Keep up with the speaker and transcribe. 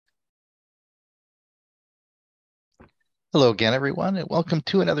Hello again, everyone, and welcome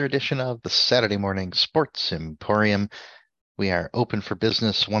to another edition of the Saturday Morning Sports Emporium. We are open for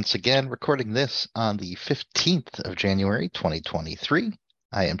business once again, recording this on the 15th of January, 2023.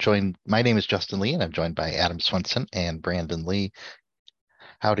 My name is Justin Lee, and I'm joined by Adam Swenson and Brandon Lee.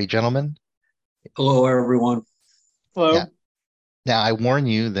 Howdy, gentlemen. Hello, everyone. Yeah. Hello. Now, I warn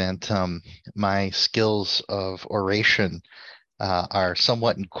you that my skills of oration are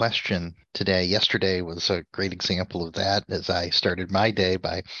somewhat in question today. Yesterday was a great example of that as I started my day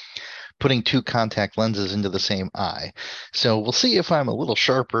by putting two contact lenses into the same eye. So we'll see if I'm a little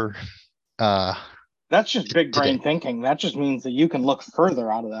sharper uh, That's just big today. brain thinking. That just means that you can look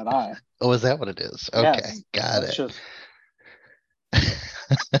further out of that eye. Oh, is that what it is? Okay, Yes. got That's it. just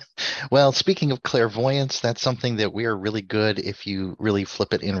Well, speaking of clairvoyance, that's something that we are really good if you really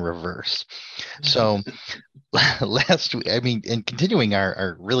flip it in reverse. So last week, I mean, in continuing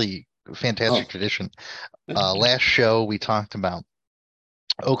our really fantastic Oh, tradition, last show we talked about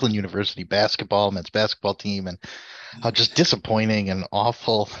Oakland University basketball, men's basketball team, and how just disappointing and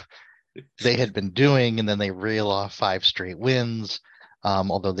awful they had been doing, and then they reel off five straight wins.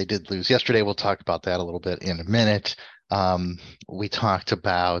 Although they did lose yesterday, we'll talk about that a little bit in a minute. We talked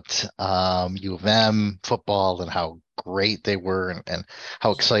about U of M football and how great they were and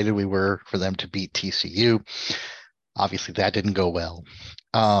how excited we were for them to beat TCU. Obviously, that didn't go well.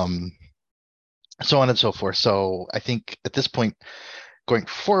 Um, so on and so forth. So I think at this point, going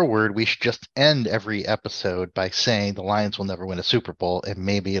forward, we should just end every episode by saying the Lions will never win a Super Bowl, and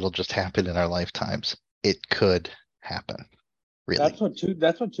maybe it'll just happen in our lifetimes. It could happen, really.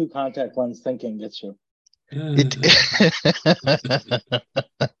 that's what two contact lens thinking gets you. It.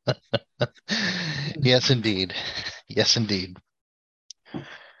 Yes, indeed. Yes, indeed.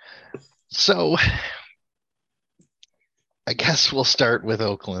 So I guess we'll start with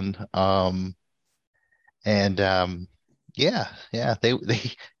Oakland. And yeah, they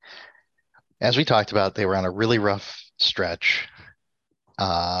as we talked about, they were on a really rough stretch.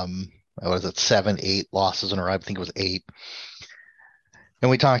 What was it, seven, eight losses in a row? I think it was eight. And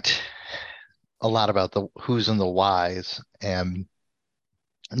we talked a lot about the who's and the whys. And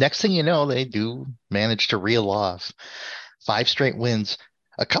next thing you know, they do manage to reel off five straight wins,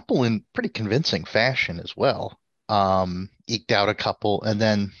 a couple in pretty convincing fashion as well. Eked out a couple, and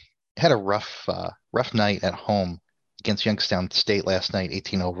then had a rough night at home against Youngstown State last night,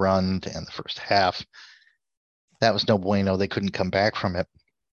 18-0 run to end the first half. That was no bueno. They couldn't come back from it.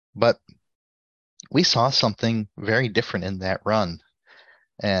 But we saw something very different in that run.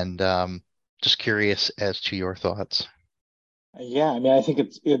 And just curious as to your thoughts. Yeah, I mean, I think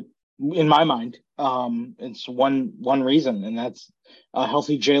it in my mind. It's one reason, and that's a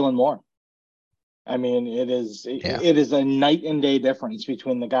healthy Jalen Moore. I mean, Yeah. it is a night and day difference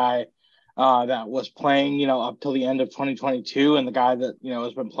between the guy that was playing, up till the end of 2022, and the guy that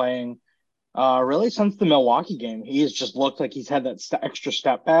has been playing really since the Milwaukee game. He has just looked like he's had that extra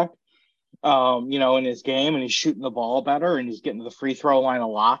step back, in his game, and he's shooting the ball better, and he's getting to the free throw line a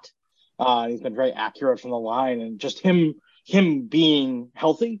lot. He's been very accurate from the line, and just him being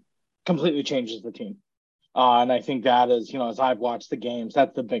healthy completely changes the team. And I think that is, as I've watched the games,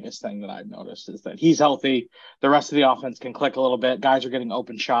 that's the biggest thing that I've noticed is that he's healthy. The rest of the offense can click a little bit. Guys are getting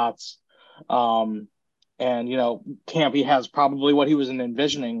open shots. Um, and, Campy has probably what he was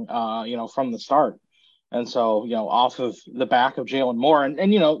envisioning, from the start. And so, off of the back of Jalen Moore and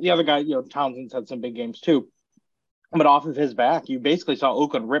the other guy, Townsend's had some big games too. But off of his back, you basically saw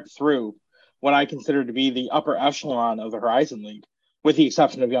Oakland rip through what I consider to be the upper echelon of the Horizon League, with the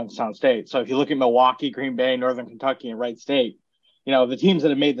exception of Youngstown State. So if you look at Milwaukee, Green Bay, Northern Kentucky, and Wright State, the teams that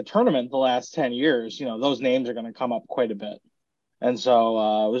have made the tournament the last 10 years, those names are going to come up quite a bit. And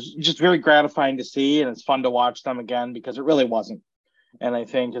so it was just very gratifying to see, and it's fun to watch them again because it really wasn't. And I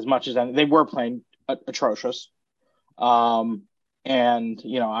think as much as they were playing atrocious, and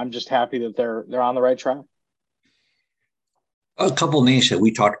I'm just happy that they're on the right track. a couple of names that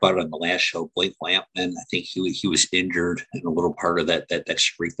we talked about on the last show. Blake Lampman, I think he was injured in a little part of that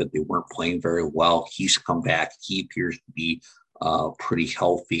streak that they weren't playing very well. He's come back. He appears to be pretty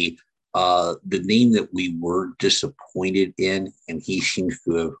healthy. The name that we were disappointed in, and he seems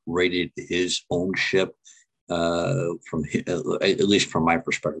to have rated his own ship at least from my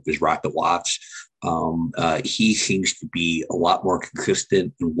perspective, is Rocket Watts. He seems to be a lot more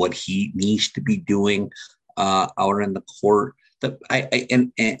consistent in what he needs to be doing out in the court.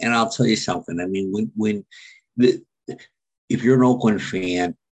 And I'll tell you something. I mean, when the, if you're an Oakland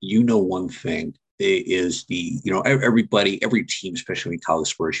fan, you know one thing is everybody, every team, especially in college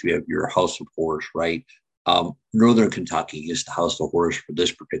sports, you have your house of horrors, right? Northern Kentucky is the house of horrors for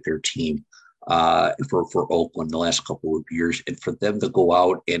this particular team. for Oakland the last couple of years, and for them to go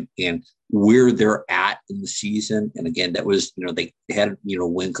out and where they're at in the season. And again, that was, they had,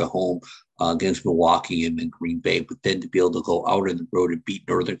 win at home against Milwaukee and then Green Bay, but then to be able to go out on the road and beat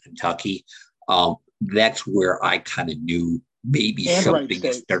Northern Kentucky, that's where I kind of knew maybe and something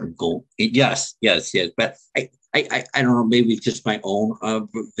is starting to go. Yes. But I don't know, maybe it's just my own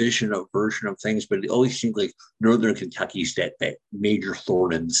version of things, but it always seemed like Northern Kentucky's that major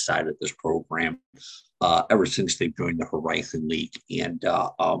thorn in the side of this program ever since they've joined the Horizon League. And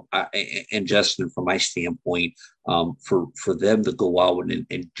and Justin, from my standpoint, for them to go out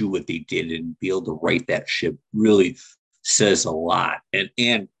and do what they did and be able to right that ship really says a lot.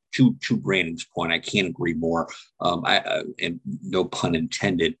 And to Brandon's point, I can't agree more. And no pun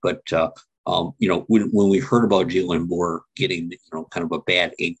intended, but when we heard about Jalen Moore getting, kind of a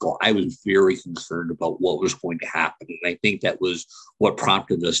bad ankle, I was very concerned about what was going to happen. And I think that was what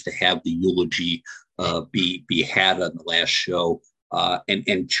prompted us to have the eulogy be had on the last show.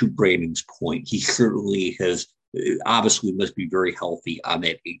 And to Brandon's point, he certainly has obviously must be very healthy on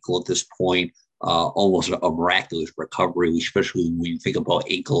that ankle at this point. Almost a miraculous recovery, especially when you think about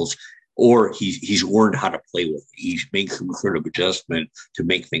ankles. Or he's learned how to play with it. He's made some sort of adjustment to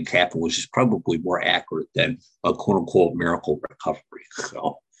make things happen, which is probably more accurate than a quote unquote miracle recovery.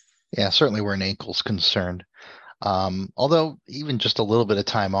 So, yeah, certainly where an ankle's concerned. Although even just a little bit of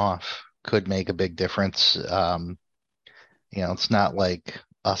time off could make a big difference. It's not like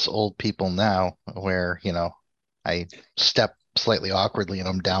us old people now where, I step slightly awkwardly and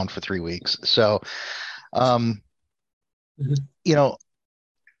I'm down for 3 weeks. So,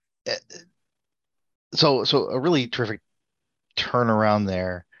 so a really terrific turnaround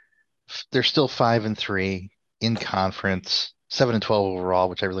there. They're still 5-3 in conference, 7-12 overall,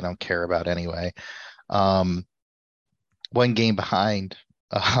 which I really don't care about anyway. One game behind,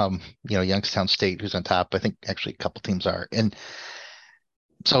 Youngstown State, who's on top. I think actually a couple teams are. And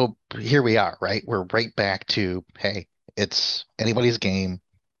so here we are, right? We're right back to, hey, it's anybody's game.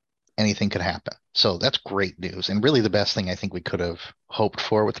 Anything could happen. So that's great news. And really the best thing I think we could have hoped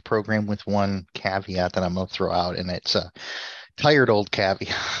for with the program, with one caveat that I'm going to throw out, and it's a tired old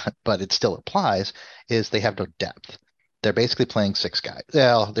caveat, but it still applies, is they have no depth. They're basically playing 6 guys.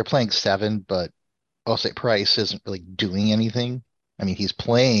 Well, they're playing 7, but Osei Price isn't really doing anything. I mean, he's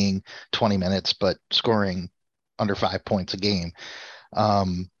playing 20 minutes, but scoring under 5 points a game.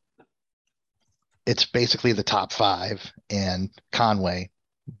 It's basically the top 5 and Conway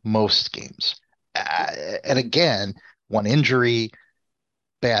most games. And again, one injury,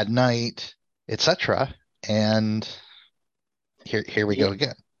 bad night, etc. And here we go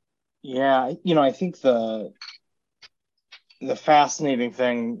again. Yeah, I think the fascinating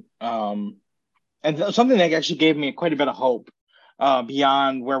thing, and something that actually gave me quite a bit of hope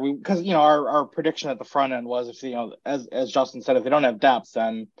beyond where because our prediction at the front end was, if as Justin said, if they don't have depth,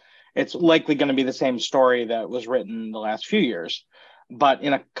 then it's likely going to be the same story that was written the last few years. But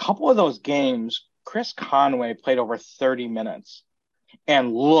in a couple of those games, Chris Conway played over 30 minutes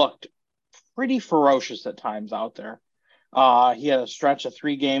and looked pretty ferocious at times out there. He had a stretch of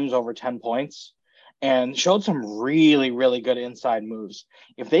 3 games over 10 points and showed some really, really good inside moves.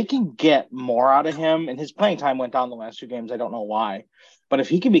 If they can get more out of him, and his playing time went down the last 2 games, I don't know why, but if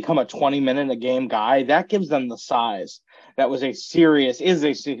he can become a 20-minute-a-game guy, that gives them the size. That is a serious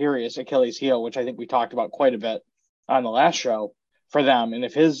Achilles heel, which I think we talked about quite a bit on the last show for them. And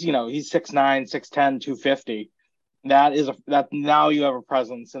if he's 6'9", 6'10", 250, that now you have a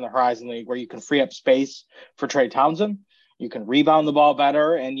presence in the Horizon League where you can free up space for Trey Townsend. You can rebound the ball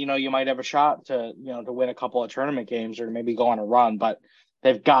better, and you might have a shot to win a couple of tournament games or maybe go on a run. But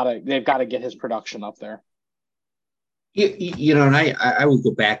they've got to get his production up there. And I would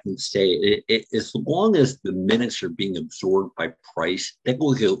go back and say, as long as the minutes are being absorbed by Price, that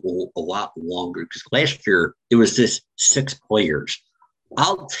goes a lot longer. Because last year it was just 6 players.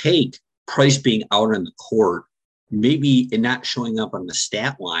 I'll take Price being out on the court, maybe and not showing up on the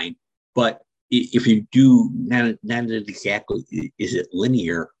stat line, but if you do, not exactly is it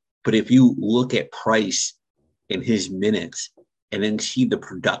linear, but if you look at Price and his minutes and then see the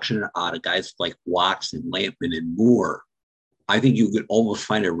production out of guys like Watson, Lampman, and Moore, I think you could almost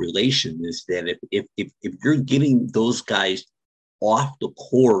find a relation is that if you're getting those guys off the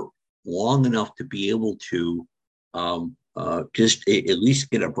court long enough to be able to just at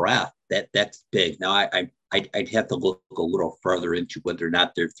least get a breath, that's big. Now I'd have to look a little further into whether or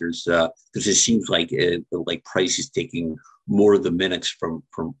not there's because it seems like Price is taking more of the minutes from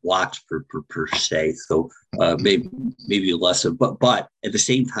Watts per se. So maybe less of, but at the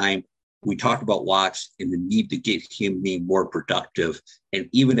same time, we talked about Watts and the need to get him being more productive. And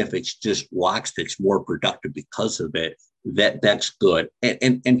even if it's just Watts that's more productive because of it, that's good.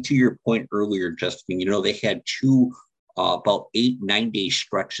 And to your point earlier, Justin, they had two about 8-9 day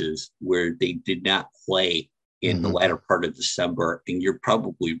stretches where they did not play in the latter part of December. And you're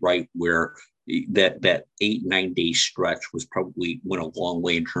probably right where that 8-9 day stretch was probably went a long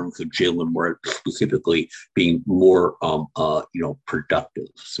way in terms of Jalen Moore specifically being more productive.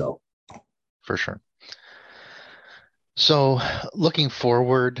 So for sure. So looking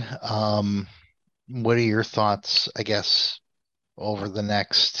forward, what are your thoughts, I guess, over the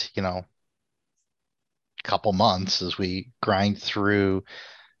next, couple months as we grind through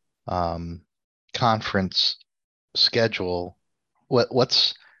conference schedule?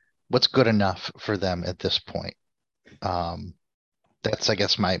 What's good enough for them at this point? That's, I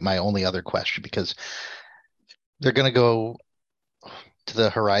guess, my only other question, because they're going to go to the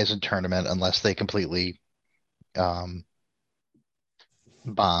Horizon tournament unless they completely bomb.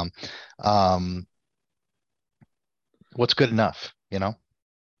 What's good enough,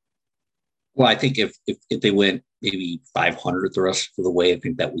 Well, I think if they went maybe 500 the rest of the way, I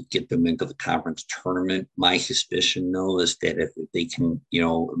think that would get them into the conference tournament. My suspicion, though, is that if they can,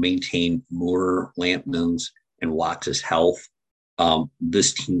 maintain Moore, Lampman's, and Watts' health,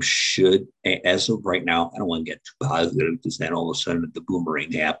 this team should, as of right now, I don't want to get too positive because then all of a sudden the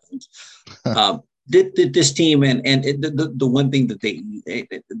boomerang happens. This team and the one thing that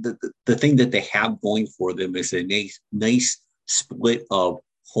the thing that they have going for them is a nice split of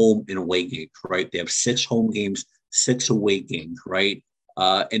home and away games, right? They have 6 home games, 6 away games, right?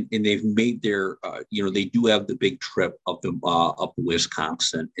 And they've made their, they do have the big trip up to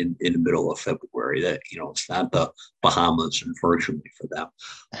Wisconsin in the middle of February. That it's not the Bahamas, unfortunately for them,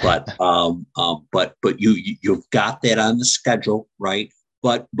 but you've got that on the schedule, right?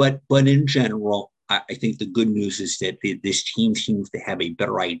 But in general, I think the good news is that this team seems to have a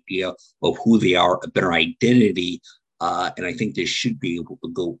better idea of who they are, a better identity. And I think they should be able to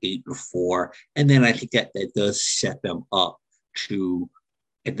go 8-4. And then I think that does set them up to,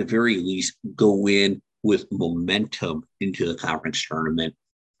 at the very least, go in with momentum into the conference tournament.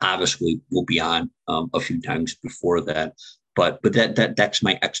 Obviously, we'll be on a few times before that. But that's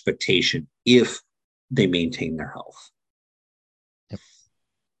my expectation if they maintain their health.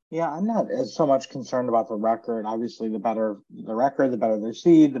 Yeah, I'm not so much concerned about the record. Obviously, the better the record, the better their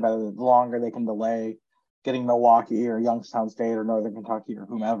seed, the longer they can delay getting Milwaukee or Youngstown State or Northern Kentucky or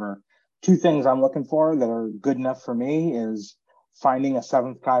whomever. 2 things I'm looking for that are good enough for me is finding a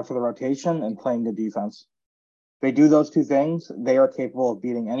 7th guy for the rotation and playing good defense. If they do those 2 things, they are capable of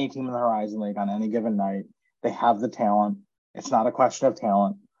beating any team in the Horizon League on any given night. They have the talent. It's not a question of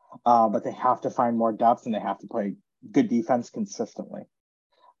talent, but they have to find more depth and they have to play good defense consistently.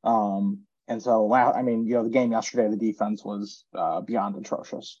 And so, the game yesterday, the defense was beyond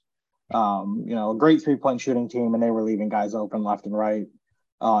atrocious. A great 3-point shooting team, and they were leaving guys open left and right,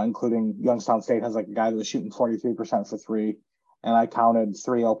 including Youngstown State has like a guy that was shooting 43% for 3, and I counted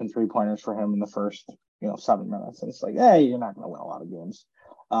 3 open 3-pointers for him in the first 7 minutes. And it's like, hey, you're not going to win a lot of games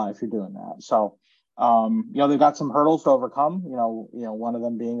if you're doing that. So they've got some hurdles to overcome. One of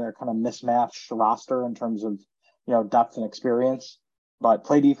them being their kind of mismatched roster in terms of depth and experience. But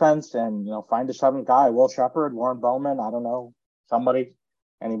play defense and, find a 7th guy. Will Sheppard, Warren Bowman, I don't know,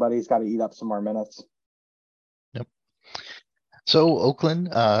 anybody's got to eat up some more minutes. Yep. So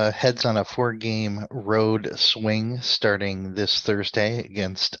Oakland heads on a 4-game road swing starting this Thursday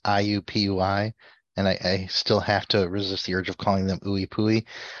against IUPUI. And I still have to resist the urge of calling them Ooey Pooey.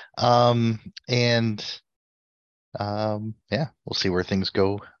 We'll see where things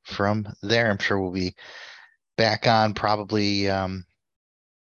go from there. I'm sure we'll be back on probably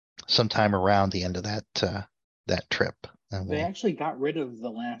sometime around the end of that trip. They actually got rid of the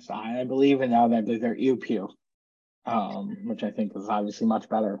last I believe, and now they're UPU, which I think is obviously much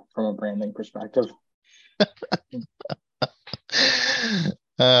better from a branding perspective.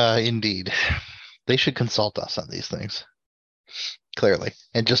 Indeed. They should consult us on these things, clearly,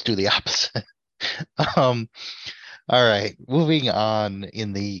 and just do the opposite. All right, moving on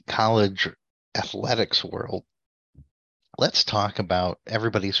in the college athletics world. Let's talk about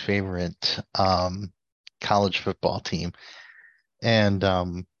everybody's favorite college football team. And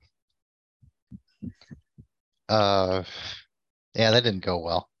that didn't go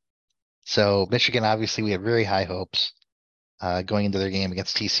well. So Michigan, obviously, we had very high hopes going into their game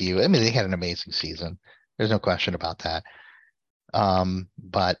against TCU. I mean, they had an amazing season. There's no question about that.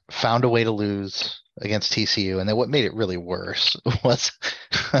 But found a way to lose against TCU. And then what made it really worse was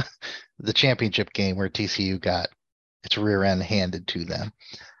the championship game where TCU got its rear end handed to them.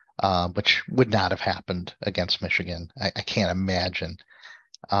 which would not have happened against Michigan. I can't imagine.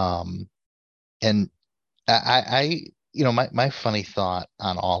 And I my funny thought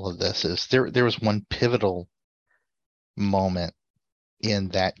on all of this is there was one pivotal moment in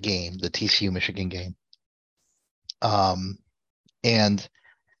that game, the TCU Michigan game. And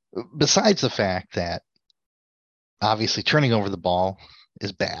besides the fact that obviously turning over the ball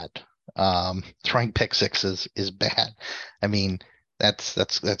is bad, throwing pick sixes is bad. I mean, that's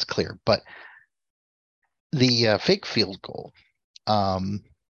clear. But the fake field goal,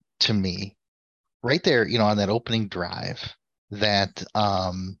 to me, right there, on that opening drive, that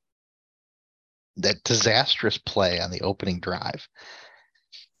that disastrous play on the opening drive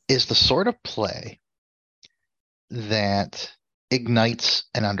is the sort of play that ignites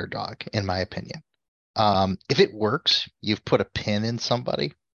an underdog, in my opinion. If it works, you've put a pin in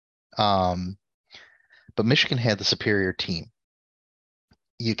somebody. But Michigan had the superior team.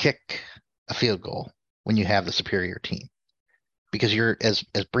 You kick a field goal when you have the superior team, because you're, as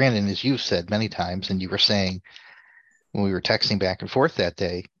Brandon, as you've said many times, and you were saying when we were texting back and forth that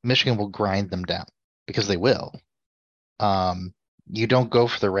day, Michigan will grind them down, because they will. You don't go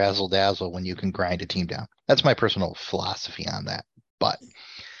for the razzle dazzle when you can grind a team down. That's my personal philosophy on that. But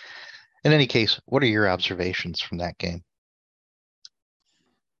in any case, what are your observations from that game?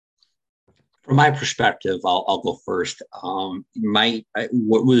 From my perspective, I'll go first.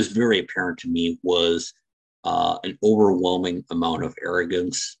 What was very apparent to me was an overwhelming amount of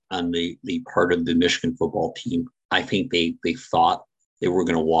arrogance on the part of the Michigan football team. I think they thought they were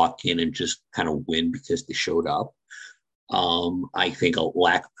going to walk in and just kind of win because they showed up. I think a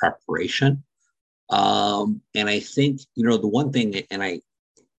lack of preparation. And I think, the one thing,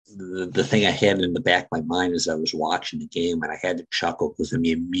 the thing I had in the back of my mind as I was watching the game, and I had to chuckle because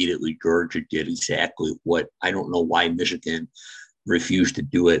immediately Georgia did exactly what, I don't know why Michigan refused to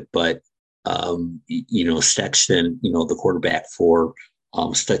do it, but Sexton, the quarterback for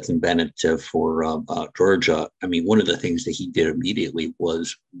Stetson Bennett for Georgia. I mean, one of the things that he did immediately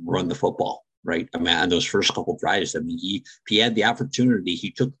was run the football, right? I mean, on those first couple of drives, I mean, he had the opportunity,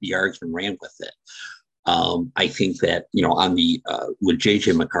 he took the yards and ran with it. I think that, on the with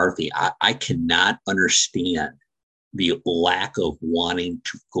JJ McCarthy, I cannot understand the lack of wanting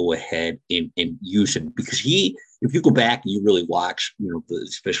to go ahead and use him, because if you go back and you really watch,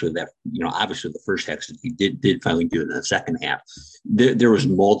 especially that, obviously the first half, he did finally do it in the second half. There was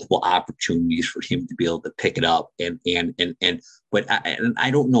multiple opportunities for him to be able to pick it up but I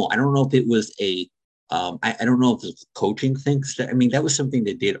don't know. I don't know if it was I don't know if it's a coaching thing. I mean, that was something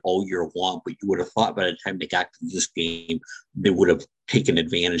they did all year long, but you would have thought by the time they got to this game, they would have taken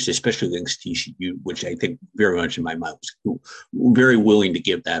advantage, especially against TCU, which I think very much in my mind was very willing to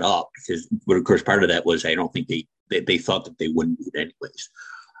give that up, but of course, part of that was I don't think they thought that they wouldn't do it anyways.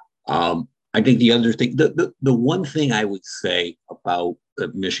 I think the other thing, the one thing I would say about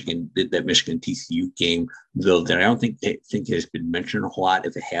that Michigan TCU game, though, that I don't think has been mentioned a whole lot.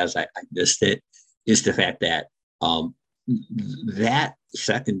 If it has, I missed it. Is the fact that that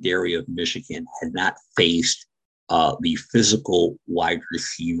secondary of Michigan had not faced the physical wide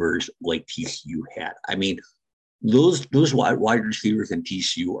receivers like TCU had. I mean, those wide receivers in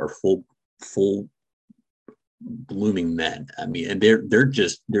TCU are full blooming men. I mean, and they're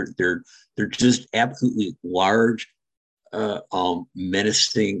just absolutely large,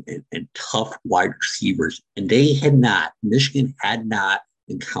 menacing and tough wide receivers, and Michigan had not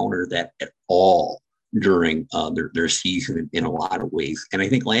encountered that at all during their season in a lot of ways. And I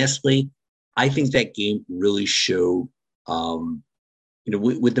think lastly, I think that game really showed,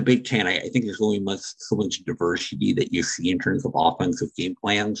 with the Big Ten, I think there's only so much diversity that you see in terms of offensive game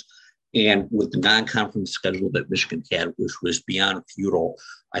plans. And with the non-conference schedule that Michigan had, which was beyond feudal,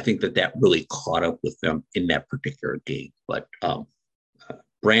 I think that really caught up with them in that particular game. But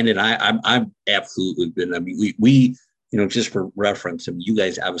Brandon, I'm absolutely been. I mean, we just for reference, I mean, you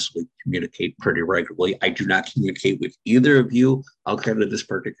guys obviously communicate pretty regularly. I do not communicate with either of you outside of this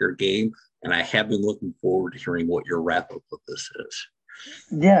particular game, and I have been looking forward to hearing what your wrap up of this is.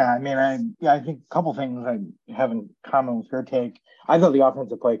 Yeah, I mean, I think a couple things I have in common with your take. I thought the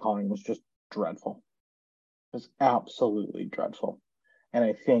offensive play calling was just dreadful. It was absolutely dreadful. And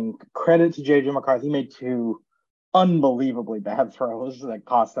I think credit to JJ McCarthy, he made two unbelievably bad throws that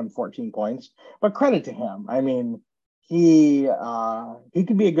cost them 14 points. But credit to him. I mean, he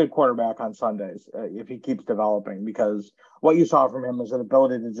could be a good quarterback on Sundays if he keeps developing, because what you saw from him is an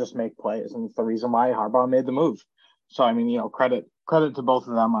ability to just make plays, and it's the reason why Harbaugh made the move. So I mean, credit to both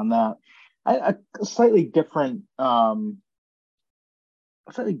of them on that. A slightly different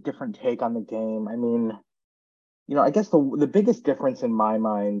take on the game. I mean, I guess the biggest difference in my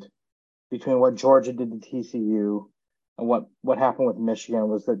mind between what Georgia did to TCU and what happened with Michigan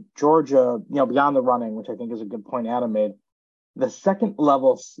was that Georgia, beyond the running, which I think is a good point Adam made, the second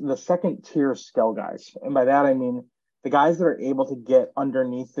tier skill guys, and by that I mean the guys that are able to get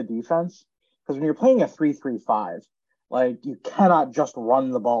underneath the defense. Because when you're playing a 3-3-5, like you cannot just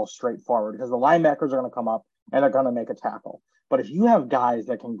run the ball straight forward because the linebackers are going to come up and they're going to make a tackle. But if you have guys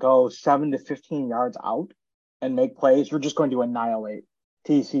that can go 7 to 15 yards out and make plays, you're just going to annihilate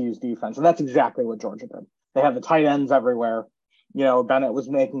TCU's defense. And that's exactly what Georgia did. They have the tight ends everywhere. Bennett was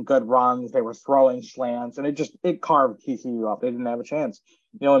making good runs. They were throwing slants, and it carved TCU up. They didn't have a chance.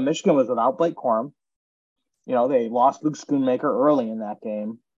 And Michigan was without Blake Corum. They lost Luke Schoonmaker early in that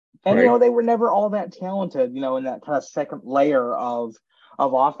game. And, Right. They were never all that talented, in that kind of second layer of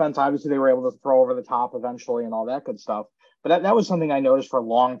offense. Obviously, they were able to throw over the top eventually and all that good stuff. But that was something I noticed for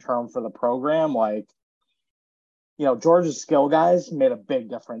long-term for the program. Like, Georgia's skill guys made a big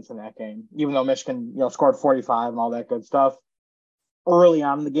difference in that game. Even though Michigan, scored 45 and all that good stuff. Early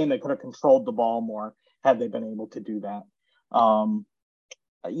on in the game, they could have controlled the ball more had they been able to do that.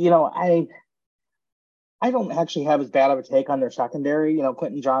 I don't actually have as bad of a take on their secondary.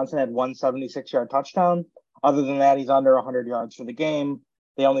 Quentin Johnson had 176-yard touchdown. Other than that, he's under 100 yards for the game.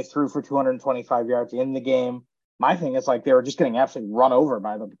 They only threw for 225 yards in the game. My thing is they were just getting absolutely run over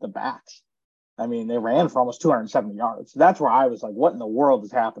by the backs. I mean, they ran for almost 270 yards. That's where I was like, what in the world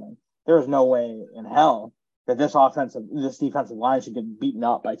is happening? There is no way in hell that this defensive line should get beaten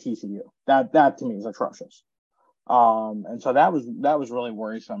up by TCU. That to me is atrocious. And so that was really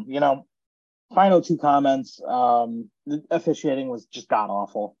worrisome. Final two comments. The officiating was just god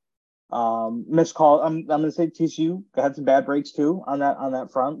awful. Missed call. I'm going to say TCU had some bad breaks too on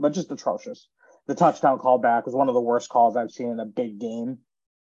that front, but just atrocious. The touchdown call back was one of the worst calls I've seen in a big game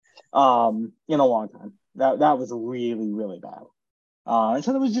in a long time. That was really, really bad. And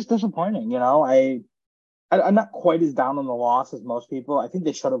so it was just disappointing. I'm not quite as down on the loss as most people. I think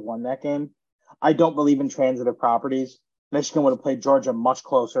they should have won that game. I don't believe in transitive properties. Michigan would have played Georgia much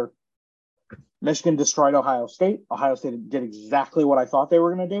closer. Michigan destroyed Ohio State. Ohio State did exactly what I thought they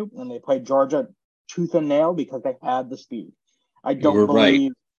were going to do, and they played Georgia tooth and nail because they had the speed. I don't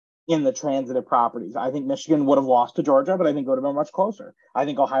believe in the transitive properties. I think Michigan would have lost to Georgia, but I think it would have been much closer. I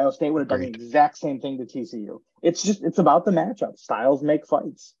think Ohio State would have done the exact same thing to TCU. It's about the matchup. Styles make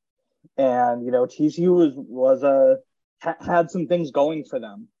fights. And, TCU had some things going for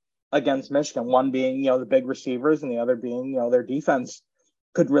them against Michigan. One being, the big receivers, and the other being, their defense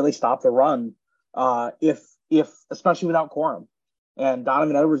could really stop the run if especially without Corum. And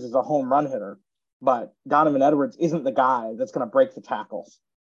Donovan Edwards is a home run hitter, but Donovan Edwards isn't the guy that's going to break the tackles.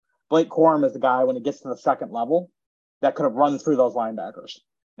 Blake Corum is the guy when he gets to the second level that could have run through those linebackers.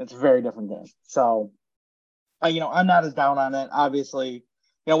 It's a very different game. So, I'm not as down on it. Obviously,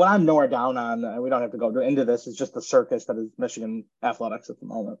 what I'm nowhere down on, we don't have to go into this, is just the circus that is Michigan athletics at the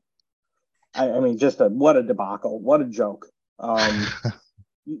moment. I mean, what a debacle. What a joke.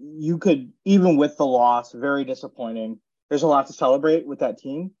 You could, even with the loss, very disappointing. There's a lot to celebrate with that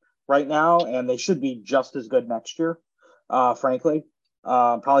team right now, and they should be just as good next year, frankly.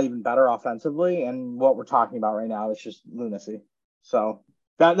 Probably even better offensively. And what we're talking about right now is just lunacy. So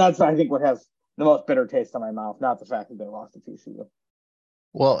that's, I think, what has the most bitter taste in my mouth, not the fact that they lost to TCU.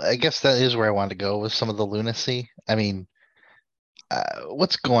 Well, I guess that is where I wanted to go with some of the lunacy. I mean,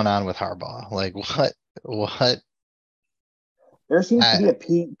 what's going on with Harbaugh? Like, what? There seems to be a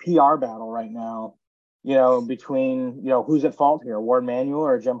PR battle right now, between, who's at fault here, Warde Manuel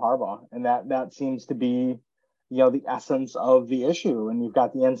or Jim Harbaugh. And that seems to be, the essence of the issue. And you've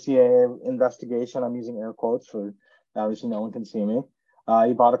got the NCAA investigation. I'm using air quotes for, obviously no one can see me.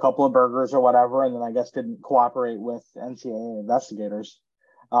 He bought a couple of burgers or whatever, and then I guess didn't cooperate with NCAA investigators.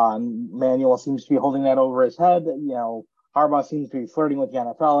 Manuel seems to be holding that over his head. Harbaugh seems to be flirting with the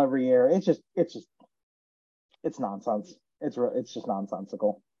NFL every year. It's nonsense. It's just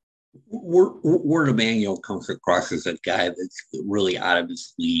nonsensical. Warde Manuel comes across as a guy that's really out of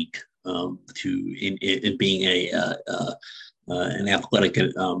his league in being an athletic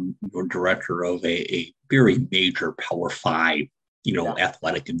director of a very major Power 5,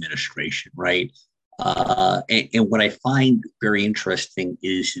 athletic administration, right? And what I find very interesting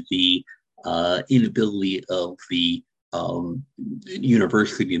is the inability of the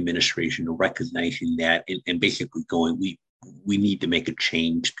university administration recognizing that and basically going, we need to make a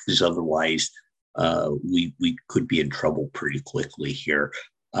change because otherwise we could be in trouble pretty quickly here.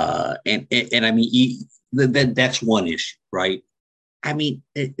 And I mean, that's one issue, right? I mean,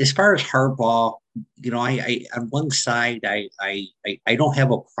 as far as Harbaugh, on one side, I don't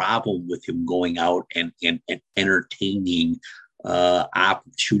have a problem with him going out and entertaining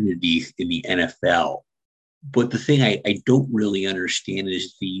opportunities in the NFL. But the thing I don't really understand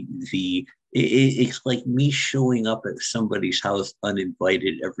is it's like me showing up at somebody's house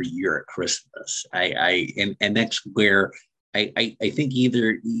uninvited every year at Christmas. And that's where I think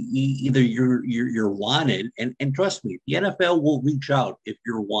either you're wanted, and trust me, the NFL will reach out if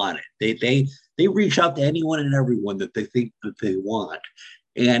you're wanted. They reach out to anyone and everyone that they think that they want.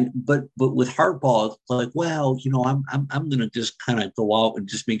 And but with Harbaugh, it's like, well, I'm gonna just kind of go out and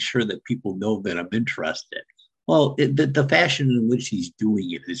just make sure that people know that I'm interested. Well, the fashion in which he's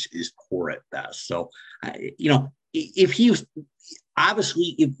doing it is poor at best. So, if he was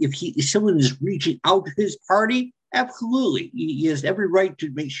obviously, if someone is reaching out to his party, absolutely, he has every right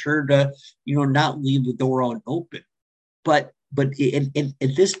to make sure to not leave the door open. But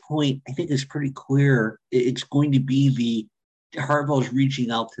at this point, I think it's pretty clear it's going to be the Harbaugh's reaching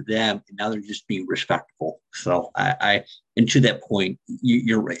out to them, and now they're just being respectful. So and to that point,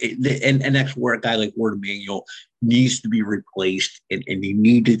 you're right, and that's where a guy like Warde Manuel needs to be replaced, and you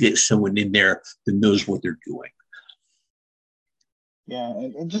need to get someone in there that knows what they're doing. Yeah,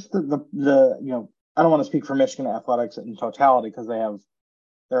 and just the I don't want to speak for Michigan athletics in totality because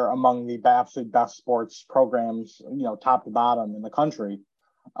they're among the absolute best sports programs, top to bottom in the country.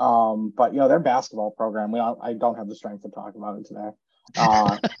 But their basketball program, I don't have the strength to talk about it today.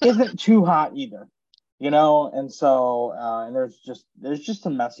 Isn't too hot either, and so and there's just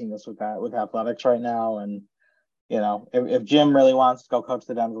some messiness with that with athletics right now. And if Jim really wants to go coach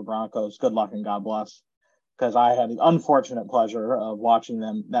the Denver Broncos, good luck and God bless. Because I had the unfortunate pleasure of watching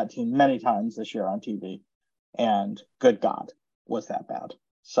that team many times this year on TV, and good God, was that bad.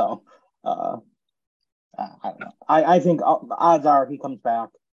 So I don't know. I think odds are he comes back.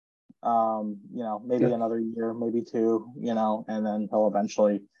 Maybe another year, maybe two. And then he'll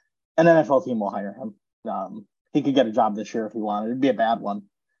eventually an NFL team will hire him. He could get a job this year if he wanted. It'd be a bad one.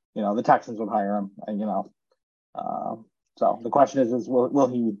 The Texans would hire him. And so the question is will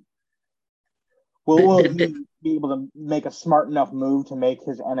he be able to make a smart enough move to make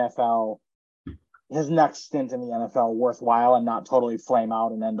his next stint in the NFL worthwhile and not totally flame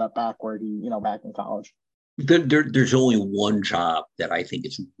out and end up back where back in college? There's only one job that I think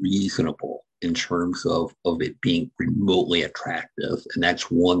is reasonable in terms of it being remotely attractive, and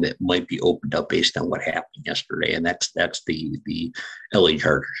that's one that might be opened up based on what happened yesterday, and that's the LA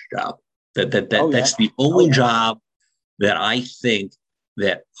Chargers job. That's the only job that I think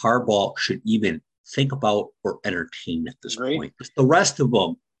that Harbaugh should even think about or entertain at this point. The rest of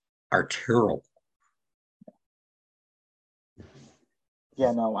them are terrible.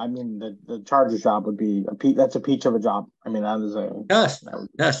 Yeah, no, I mean the Chargers job would be that's a peach of a job. I mean, that is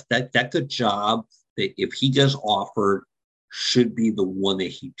that's a job that if he gets offered should be the one that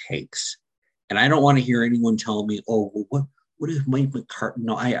he takes. And I don't want to hear anyone tell me, oh, well, what if Mike McCarthy?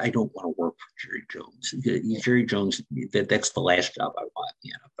 No, I don't want to work for Jerry Jones. Jerry Jones, that's the last job I want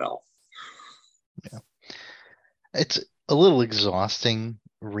in the NFL. Yeah. It's a little exhausting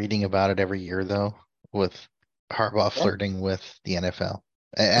reading about it every year, though, with Harbaugh flirting with the NFL.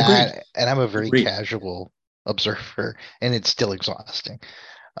 And I'm a very casual observer, and it's still exhausting.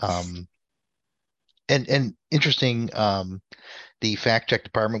 And interesting, the fact check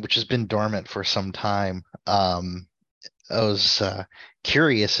department, which has been dormant for some time, I was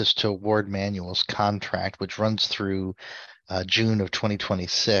curious as to Warde Manuel's contract, which runs through June of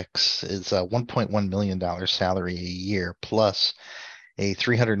 2026, is a $1.1 million salary a year plus a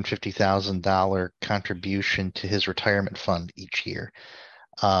 $350,000 contribution to his retirement fund each year,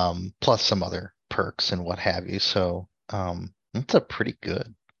 plus some other perks and what have you. So it's a pretty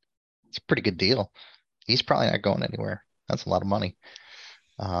good deal. He's probably not going anywhere. That's a lot of money.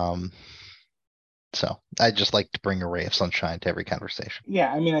 So I just like to bring a ray of sunshine to every conversation.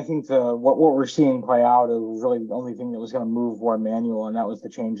 Yeah, I mean, I think what we're seeing play out is really the only thing that was going to move Warde Manuel, and that was the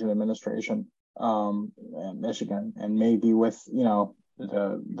change in administration in Michigan, and maybe with the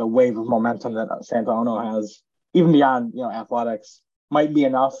wave of momentum that Santano has, even beyond athletics, might be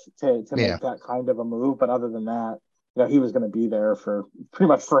enough to make that kind of a move. But other than that, he was going to be there for pretty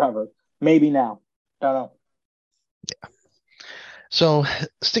much forever. Maybe now, don't know. Yeah. So,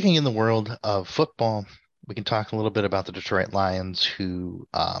 sticking in the world of football, we can talk a little bit about the Detroit Lions, who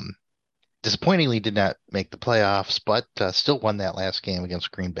disappointingly did not make the playoffs, but still won that last game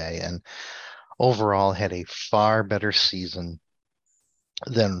against Green Bay, and overall had a far better season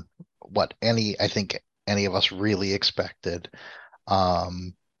than what I think any of us really expected.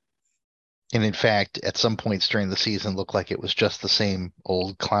 And in fact, at some points during the season, looked like it was just the same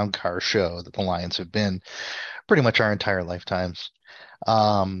old clown car show that the Lions have been pretty much our entire lifetimes.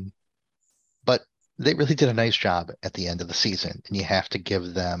 Um, but they really did a nice job at the end of the season, and you have to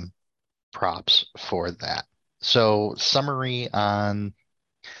give them props for that. So, summary on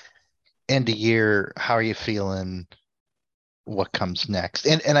end of year, how are you feeling? What comes next?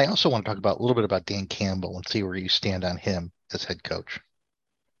 And I also want to talk about a little bit about Dan Campbell and see where you stand on him as head coach.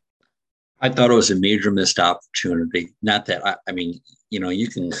 I thought it was a major missed opportunity. Not that I mean, you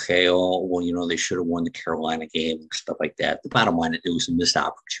can say, oh, well, they should have won the Carolina game and stuff like that. The bottom line, it was a missed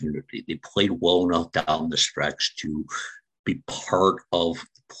opportunity. They played well enough down the stretch to be part of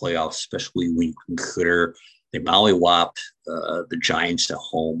the playoffs, especially when you consider they mollywopped the Giants at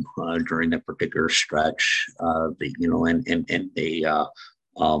home during that particular stretch. And they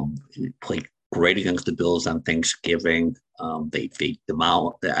played great against the Bills on Thanksgiving. They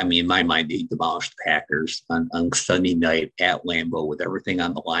demolished. I mean, in my mind, they demolished the Packers on Sunday night at Lambeau with everything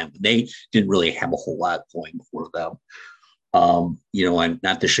on the line. They didn't really have a whole lot going for them. And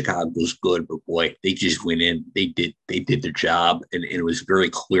not that Chicago was good, but boy, they just went in. They did the job, and it was very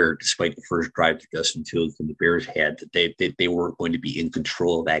clear, despite the first drive that Justin Fields and the Bears had, that they were going to be in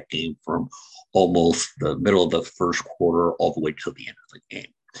control of that game from almost the middle of the first quarter all the way to the end of the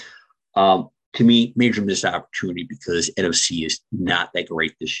game. To me, major missed opportunity because NFC is not that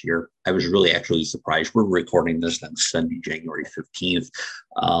great this year. I was really actually surprised. We're recording this on Sunday, January 15th.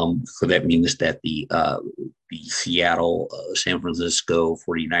 So that means that the Seattle, San Francisco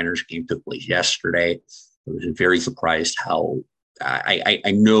 49ers game took place yesterday. I was very surprised how I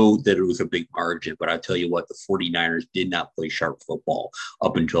know that it was a big margin, but I'll tell you what, the 49ers did not play sharp football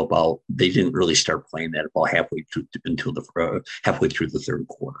up until they didn't really start playing that about halfway through the third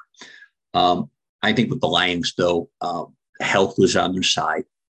quarter. I think with the Lions, though, health was on their side.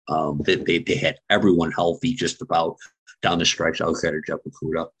 They had everyone healthy just about down the stretch outside of Jeff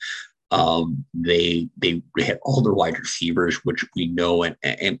Okudah. They had all their wide receivers, which we know, and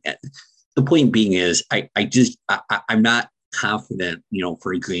the point being is, I'm not confident,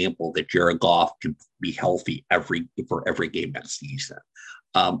 for example, that Jared Goff can be healthy for every game next season.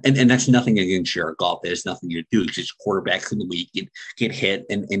 And that's nothing against Jared Goff. It has nothing to do. It's just quarterbacks in the league get hit,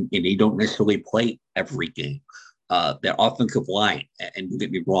 and they don't necessarily play every game. Their offensive line, and don't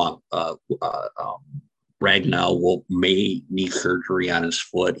get me wrong, Ragnow may need surgery on his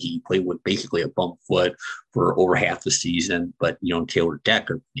foot. He played with basically a bum foot for over half the season. But, Taylor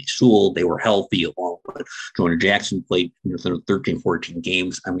Decker, Sewell, they were healthy along with Jonah Jackson played 13, 14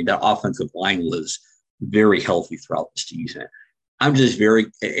 games. I mean, that offensive line was very healthy throughout the season. I'm just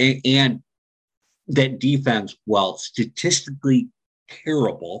and that defense, while statistically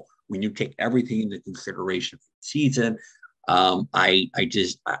terrible, when you take everything into consideration for the season, I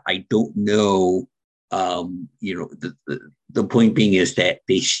don't know. The point being is that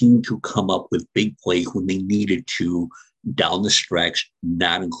they seem to come up with big plays when they needed to down the stretch,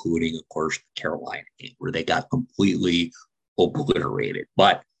 not including, of course, the Carolina game where they got completely obliterated.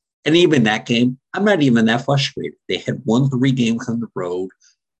 And even that game, I'm not even that frustrated. They had won 3 games on the road.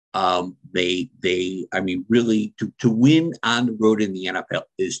 Really, to win on the road in the NFL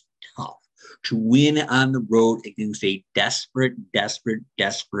is tough. To win on the road against a desperate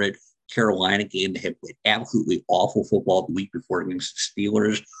Carolina game that had played absolutely awful football the week before against the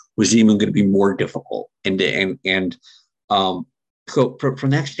Steelers was even going to be more difficult. So from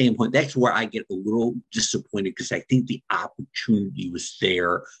that standpoint, that's where I get a little disappointed because I think the opportunity was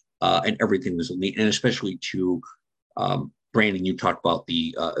there and everything was elite, and especially to Brandon, you talked about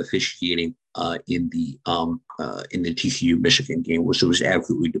the officiating in the TCU Michigan game, which was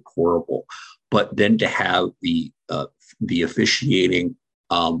absolutely deplorable. But then to have the officiating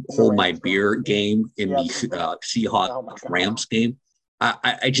hold my beer game in the Seahawks Rams game,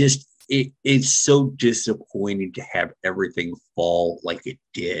 it's so disappointing to have everything fall like it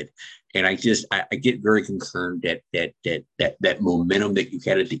did. And I get very concerned that momentum that you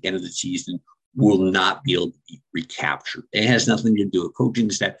had at the end of the season will not be able to be recaptured. It has nothing to do with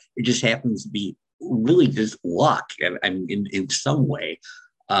coaching staff. It just happens to be really just luck, in some way.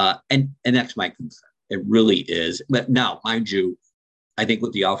 And that's my concern. It really is. But now, mind you, I think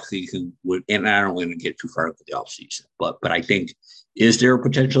with the offseason, and I don't want to get too far into the offseason, but I think, is there a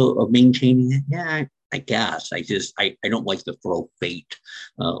potential of maintaining it? Yeah, I guess. I don't like to throw fate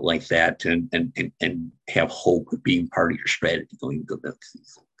like that and have hope of being part of your strategy going into the next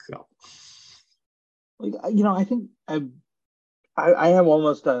season. So, I think I have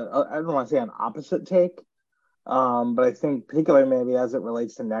almost I don't want to say an opposite take, but I think particularly maybe as it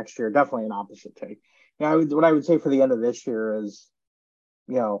relates to next year, definitely an opposite take. What I would say for the end of this year is,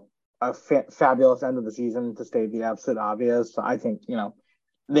 a fabulous end of the season, to state the absolute obvious. I think,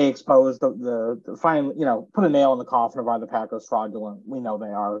 they exposed the final, put a nail in the coffin of why the Packers fraudulent. We know they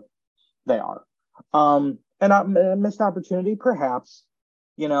are. And a missed opportunity, perhaps.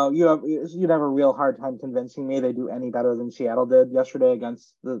 You'd have a real hard time convincing me they do any better than Seattle did yesterday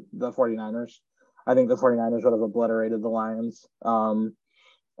against the 49ers. I think the 49ers would have obliterated the Lions,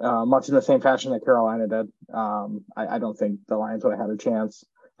 much in the same fashion that Carolina did. I don't think the Lions would have had a chance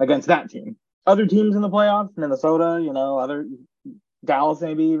against that team. Other teams in the playoffs, Minnesota, other Dallas,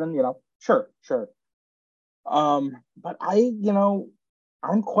 maybe even, sure. But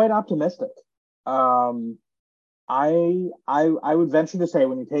I'm quite optimistic. I would venture to say,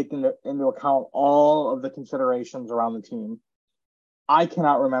 when you take into account all of the considerations around the team, I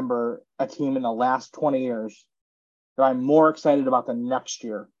cannot remember a team in the last 20 years that I'm more excited about the next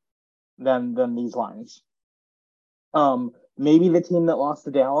year than these Lions. Maybe the team that lost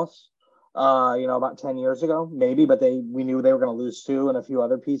to Dallas, about 10 years ago, maybe, but we knew they were going to lose Sue and a few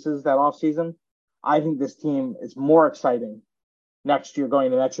other pieces that offseason. I think this team is more exciting going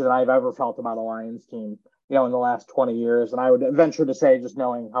into next year than I've ever felt about a Lions team, in the last 20 years. And I would venture to say, just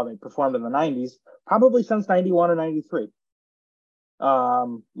knowing how they performed in the 90s, probably since 91 or 93,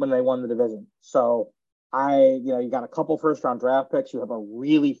 when they won the division. So you got a couple first round draft picks. You have a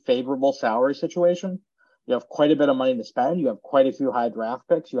really favorable salary situation. You have quite a bit of money to spend. You have quite a few high draft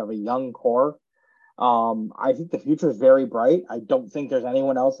picks. You have a young core. I think the future is very bright. I don't think there's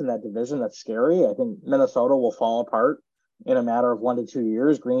anyone else in that division that's scary. I think Minnesota will fall apart in a matter of 1 to 2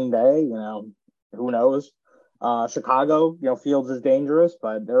 years. Green Bay, who knows? Chicago, Fields is dangerous,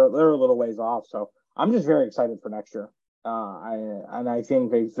 but they're a little ways off. So I'm just very excited for next year. I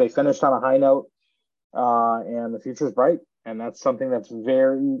think they finished on a high note, and the future is bright. And that's something that's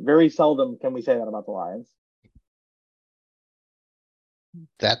very, very seldom can we say that about the Lions.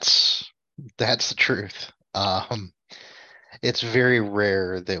 That's the truth. It's very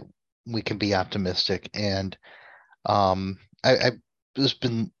rare that we can be optimistic. And I've just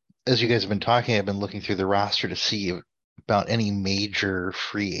been, as you guys have been talking, I've been looking through the roster to see about any major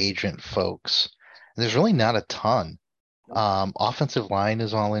free agent folks. And there's really not a ton. Offensive line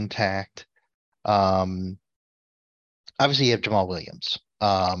is all intact. Obviously, you have Jamal Williams,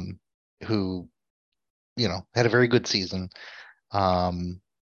 who, had a very good season. But,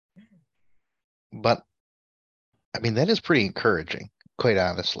 I mean, that is pretty encouraging, quite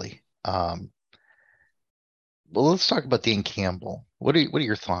honestly. Well, let's talk about Dan Campbell. What are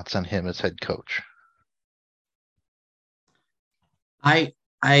your thoughts on him as head coach? I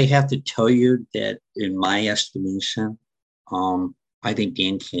have to tell you that, in my estimation, I think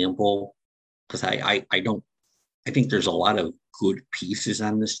Dan Campbell, because I think there's a lot of good pieces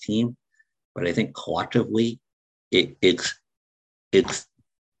on this team, but I think collectively it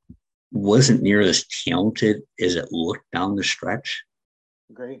wasn't near as talented as it looked down the stretch.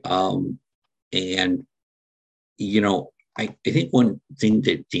 Great. And I think one thing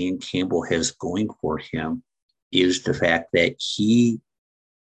that Dan Campbell has going for him is the fact that he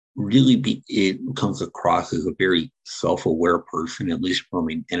really it comes across as a very self-aware person, at least from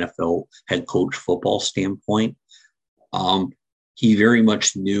an NFL head coach football standpoint. He very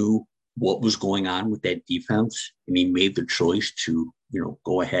much knew what was going on with that defense, and he made the choice to,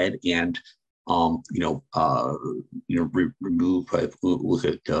 go ahead and, remove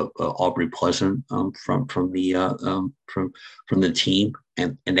Aubrey Pleasant from the team,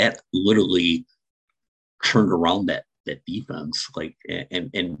 and that literally turned around that defense,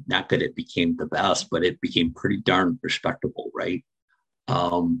 and not that it became the best, but it became pretty darn respectable, right?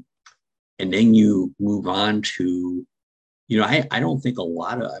 And then you move on to, I don't think a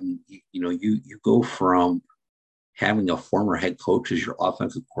lot of, you go from having a former head coach as your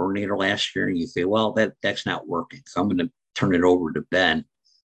offensive coordinator last year, and you say, well, that's not working, so I'm going to turn it over to Ben,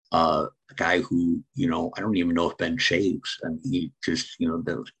 a guy who, I don't even know if Ben shaves. I mean, he just, and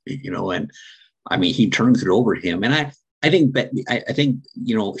I mean, he turns it over to him. And I think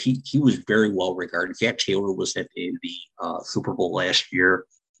he was very well regarded. Zac Taylor was at the Super Bowl last year.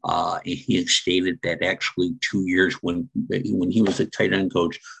 And he had stated that actually 2 years when he was a tight end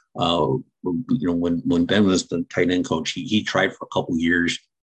coach, when Ben was the tight end coach, he tried for a couple of years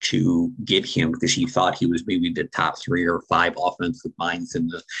to get him because he thought he was maybe the top 3 or 5 offensive minds in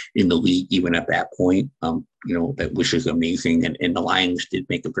the league, even at that point. Which is amazing. And the Lions did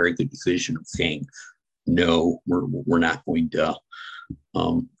make a very good decision of saying, no, we're not going to,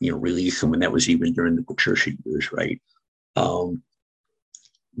 release him. And that was even during the Patricia years, right?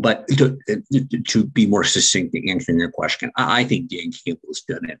 But to be more succinct to answering your question, I think Dan Campbell's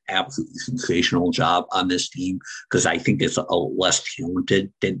done an absolutely sensational job on this team because I think it's a less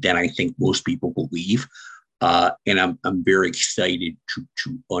talented than I think most people believe. And I'm very excited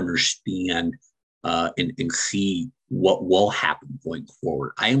to understand and see what will happen going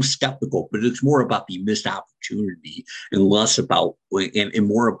forward. I am skeptical, but it's more about the missed opportunity and less about and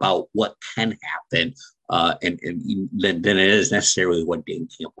more about what can happen and than it is necessarily what Dan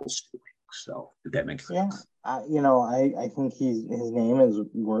Campbell's doing. So did that make sense? Yeah, I think his name is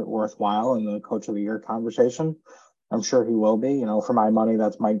worthwhile in the Coach of the Year conversation. I'm sure he will be. For my money,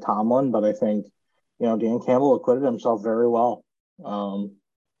 that's Mike Tomlin, but I think Dan Campbell acquitted himself very well,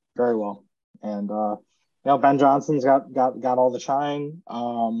 very well, and Ben Johnson's got all the shine.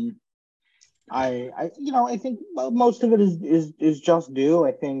 I think most of it is just due.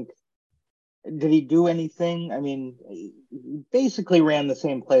 I think. Did he do anything? I mean, he basically ran the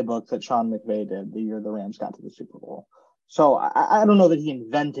same playbook that Sean McVay did the year the Rams got to the Super Bowl. So I don't know that he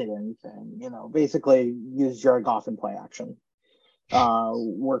invented anything. Basically use Jared Goff in play action.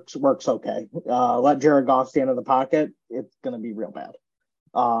 Works okay. Let Jared Goff stand in the pocket. It's going to be real bad.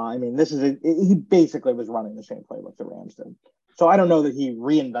 I mean, he basically was running the same playbook the Rams did. So I don't know that he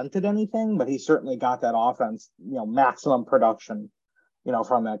reinvented anything, but he certainly got that offense, maximum production,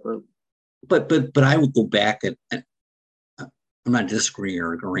 from that group. But I would go back and I'm not disagreeing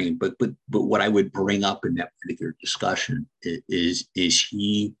or agreeing, but what I would bring up in that particular discussion is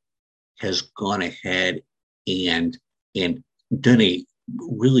he has gone ahead and done a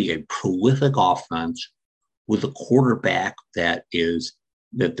really prolific offense with a quarterback that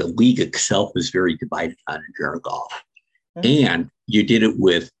the league itself is very divided on in Jared Goff. Mm-hmm. And you did it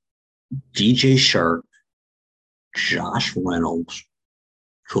with DJ Shark, Josh Reynolds,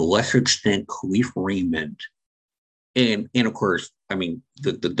 to a lesser extent, Khalif Raymond, and of course, I mean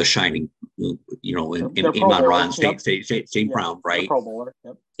the shining, in Amon-Ra, St. Brown, right? Pro Bowler.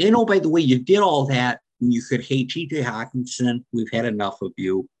 Yep. And by the way, you did all that when you said, "Hey, T.J. Hockenson, we've had enough of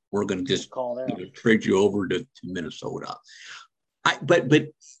you. We're going to just trade you over to Minnesota."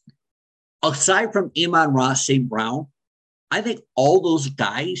 But aside from Amon-Ra, St. Brown, I think all those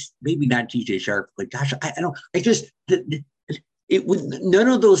guys, maybe not T.J. Sharp, but gosh, I don't. None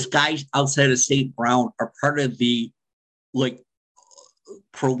of those guys outside of St. Brown are part of the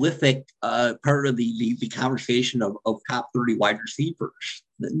prolific part of the conversation of top 30 wide receivers.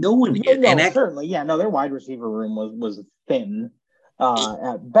 No one is. Certainly, yeah. No, their wide receiver room was thin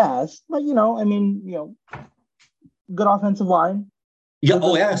at best, but good offensive line. Yeah.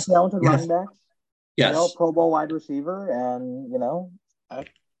 Oh yes. Talented running backs. Yes. Pro Bowl wide receiver, and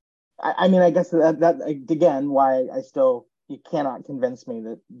I mean, I guess that again, why you cannot convince me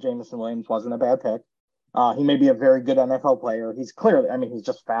that Jameson Williams wasn't a bad pick. He may be a very good NFL player. He's clearly, he's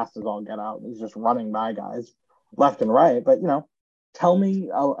just fast as all get out. He's just running by guys left and right. But, tell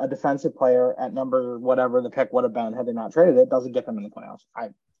me a defensive player at number whatever the pick would have been had they not traded it doesn't get them in the playoffs.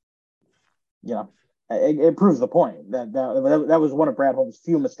 It proves the point that was one of Brad Holmes'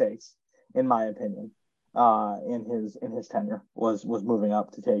 few mistakes, in my opinion, in his tenure was moving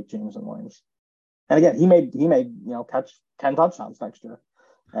up to take Jameson Williams. And again, he may catch 10 touchdowns next year,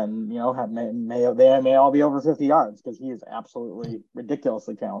 and they may all be over 50 yards because he is absolutely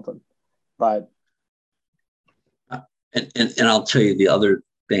ridiculously talented. But and I'll tell you the other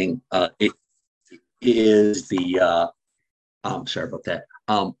thing. It is the I'm sorry about that.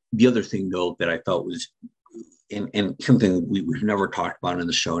 The other thing though that I thought was and something we've never talked about in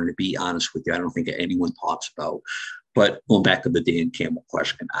the show, and to be honest with you, I don't think anyone talks about. But going back to the Dan Campbell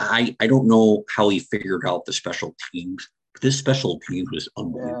question, I don't know how he figured out the special teams. But this special teams was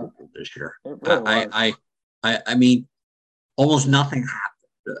unbelievable this year. Really I mean, almost nothing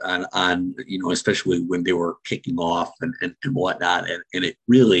happened on especially when they were kicking off and whatnot, and it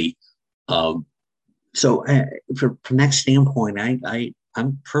really. So from that standpoint,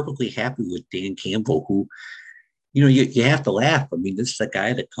 I'm perfectly happy with Dan Campbell, who. You have to laugh. I mean, this is a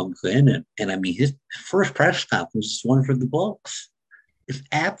guy that comes in and I mean, his first press conference is one for the books. It's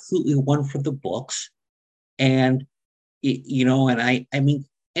absolutely one for the books. And,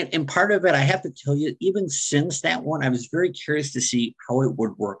 and part of it, I have to tell you, even since that one, I was very curious to see how it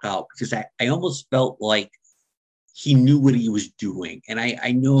would work out because I almost felt like he knew what he was doing. And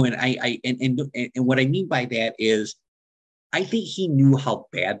I know, and what I mean by that is I think he knew how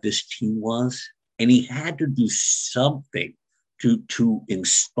bad this team was. And he had to do something to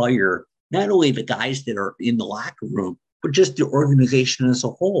inspire not only the guys that are in the locker room, but just the organization as a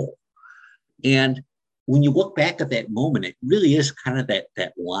whole. And when you look back at that moment, it really is kind of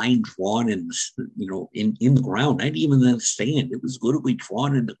that line drawn in in the ground, not even in the sand. It was literally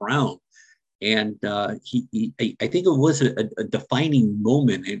drawn in the ground, and I think it was a defining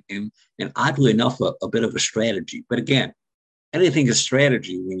moment, and oddly enough, a bit of a strategy. But again, anything is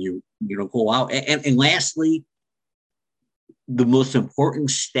strategy when you go out. And lastly, the most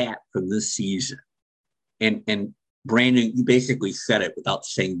important stat from this season, and Brandon, you basically said it without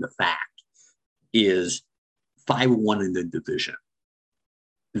saying the fact, is 5-1 in the division.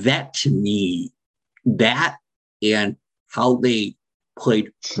 That to me, that and how they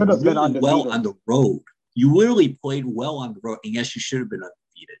played should have been really undefeated. well on the road. You literally played well on the road, and yes, you should have been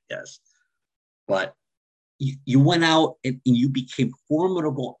undefeated, yes. But you went out and you became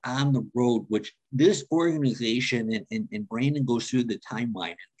formidable on the road, which this organization, and Brandon goes through the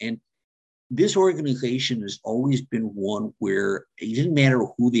timeline, and this organization has always been one where it didn't matter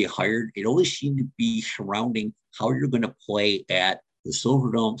who they hired. It always seemed to be surrounding how you're going to play at the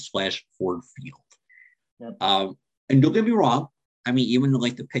Silverdome/Ford Field. Yep. And don't get me wrong. I mean, even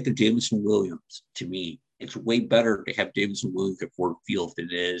like the pick of Jameson Williams, to me, it's way better to have Jameson Williams at Ford Field than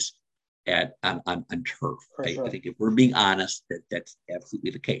it is on turf. Sure. I think if we're being honest, that's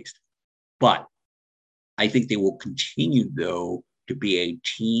absolutely the case. But I think they will continue, though, to be a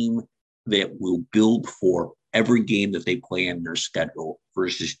team that will build for every game that they play in their schedule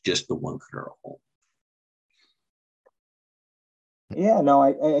versus just the ones that are at home. Yeah, no,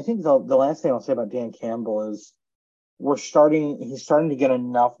 I think the last thing I'll say about Dan Campbell is he's starting to get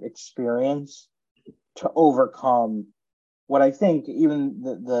enough experience to overcome what I think even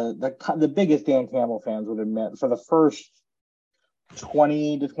the biggest Dan Campbell fans would admit, for the first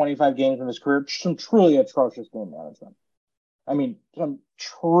 20 to 25 games of his career, some truly atrocious game management. I mean, some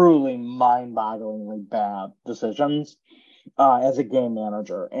truly mind-bogglingly bad decisions as a game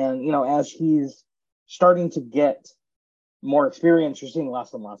manager. And, as he's starting to get more experience, you're seeing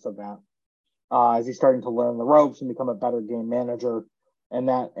less and less of that. As he's starting to learn the ropes and become a better game manager. And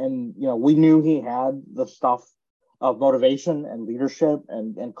we knew he had the stuff of motivation and leadership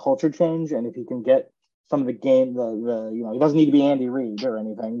and culture change. And if he can get some of the game, he doesn't need to be Andy Reid or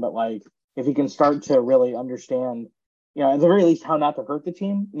anything, but like, if he can start to really understand, at the very least, how not to hurt the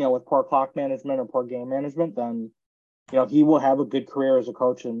team, with poor clock management or poor game management, then, he will have a good career as a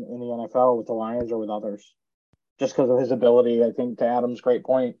coach in the NFL with the Lions or with others, just because of his ability, I think, to Adam's great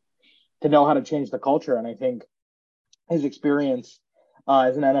point, to know how to change the culture. And I think his experience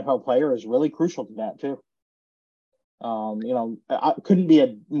as an NFL player is really crucial to that too. I couldn't be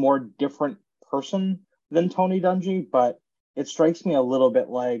a more different person than Tony Dungy, but it strikes me a little bit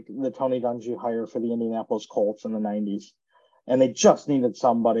like the Tony Dungy hire for the Indianapolis Colts in the 90s. And they just needed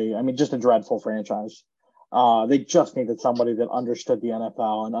somebody, just a dreadful franchise. They just needed somebody that understood the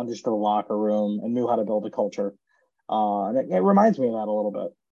NFL and understood the locker room and knew how to build a culture. And it reminds me of that a little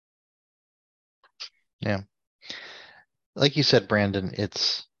bit. Yeah. Like you said, Brandon,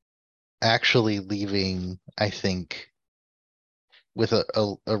 it's actually leaving, I think, with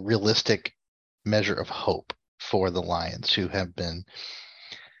a realistic measure of hope for the Lions, who have been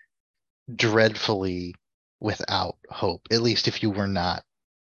dreadfully without hope, at least if you were not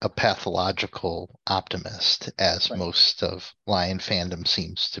a pathological optimist, as Right. most of Lion fandom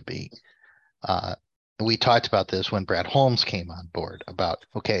seems to be. We talked about this when Brad Holmes came on board about,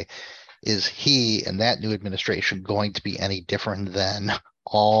 okay, is he and that new administration going to be any different than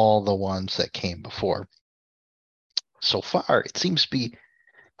all the ones that came before? So far, it seems to be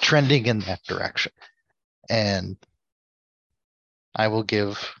trending in that direction. And I will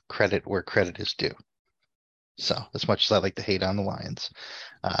give credit where credit is due. So as much as I like to hate on the Lions,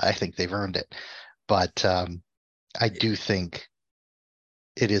 I think they've earned it. But I do think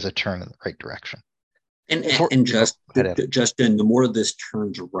it is a turn in the right direction. And Justin, the more this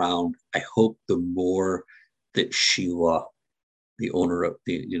turns around, I hope the more that Sheila, the owner of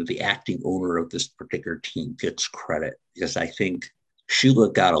the acting owner of this particular team, gets credit, because I think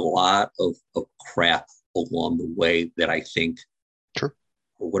Sheila got a lot of crap along the way that I think, True,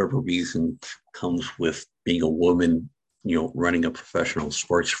 for whatever reason, comes with being a woman, running a professional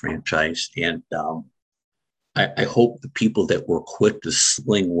sports franchise. And I hope the people that were quick to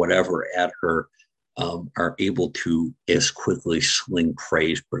sling whatever at her are able to as quickly sling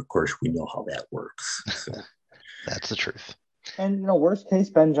praise, but of course we know how that works. So. That's the truth. And worst case,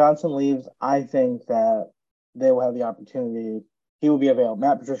 Ben Johnson leaves. I think that they will have the opportunity. He will be available.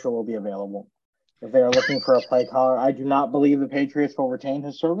 Matt Patricia will be available if they are looking for a play caller. I do not believe the Patriots will retain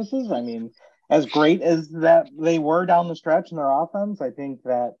his services. As great as that they were down the stretch in their offense, I think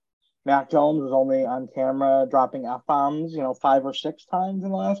that Mac Jones was only on camera dropping F-bombs, 5 or 6 times in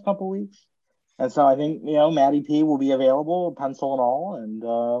the last couple of weeks. And so I think, Matty P will be available, pencil and all, and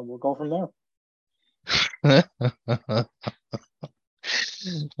we'll go from there.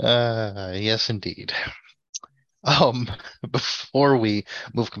 Yes, indeed. Um, before we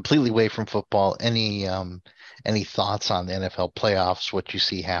move completely away from football, any thoughts on the NFL playoffs, what you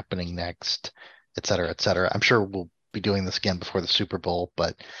see happening next, et cetera, et cetera? I'm sure we'll be doing this again before the Super Bowl,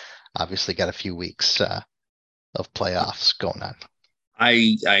 but obviously got a few weeks of playoffs going on.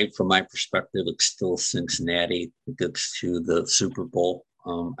 From my perspective, it's still Cincinnati that gets to the Super Bowl.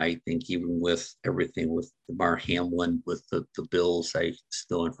 I think even with everything with Damar Hamlin, with the Bills, I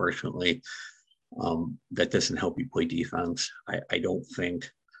still unfortunately that doesn't help you play defense. I don't think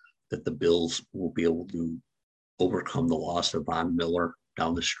that the Bills will be able to overcome the loss of Von Miller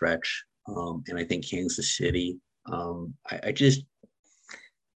down the stretch. And I think Kansas City, I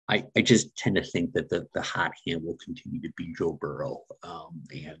just tend to think that the hot hand will continue to be Joe Burrow.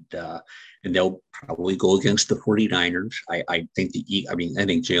 And they'll probably go against the 49ers. I think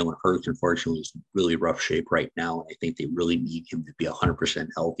Jalen Hurts, unfortunately, is in really rough shape right now. And I think they really need him to be 100%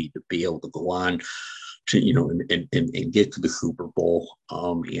 healthy to be able to go on to, and get to the Super Bowl.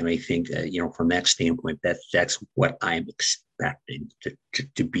 And I think, from that standpoint, that's what I'm expecting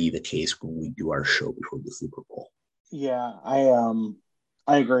to be the case when we do our show before the Super Bowl. Yeah,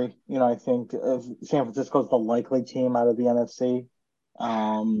 I agree. I think San Francisco is the likely team out of the NFC.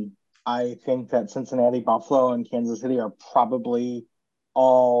 I think that Cincinnati, Buffalo, and Kansas City are probably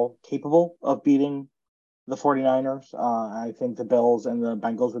all capable of beating the 49ers. I think the Bills and the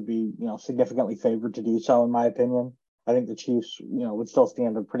Bengals would be, significantly favored to do so, in my opinion. I think the Chiefs, would still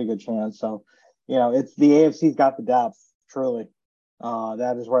stand a pretty good chance. So, it's the AFC's got the depth, truly.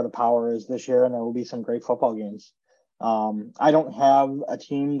 That is where the power is this year, and there will be some great football games. I don't have a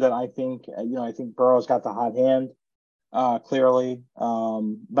team that I think, I think Burrow's got the hot hand, clearly.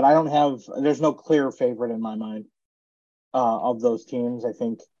 But there's no clear favorite in my mind, of those teams. I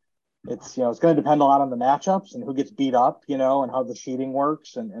think it's going to depend a lot on the matchups and who gets beat up, and how the seeding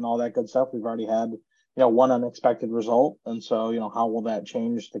works and all that good stuff. We've already had, one unexpected result. And so, how will that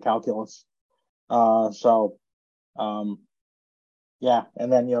change the calculus? Yeah.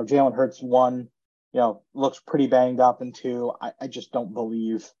 And then, Jalen Hurts, one, looks pretty banged up, and two, I just don't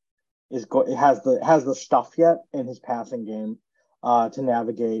believe has the stuff yet in his passing game to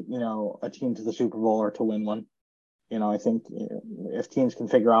navigate, a team to the Super Bowl or to win one. I think if teams can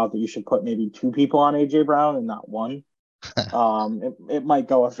figure out that you should put maybe two people on AJ Brown and not one, it might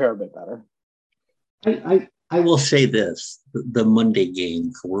go a fair bit better. I will say this: the Monday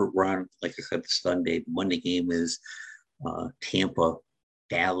game, we're on, like I said, Sunday. The Monday game is Tampa,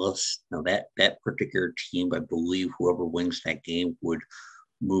 Dallas. Now that particular team, I believe whoever wins that game would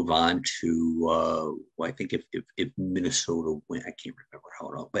move on to I think if Minnesota win, I can't remember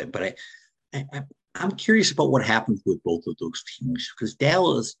how it, but I'm curious about what happens with both of those teams, because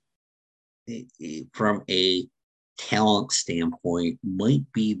Dallas, from a talent standpoint, might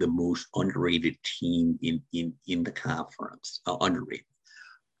be the most underrated team in the conference. Underrated.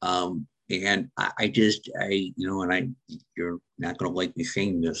 And you're not going to like me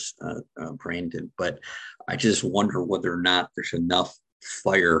saying this, Brandon, but I just wonder whether or not there's enough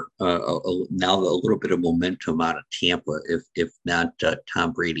fire now, a little bit of momentum out of Tampa, if not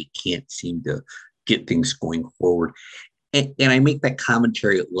Tom Brady can't seem to get things going forward. And I make that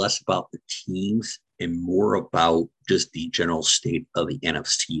commentary less about the teams and more about just the general state of the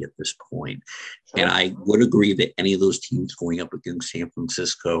NFC at this point. Sure. And I would agree that any of those teams going up against San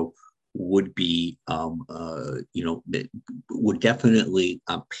Francisco would be, would definitely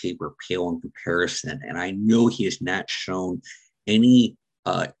on paper pale in comparison. And I know he has not shown any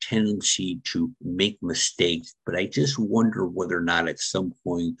tendency to make mistakes, but I just wonder whether or not at some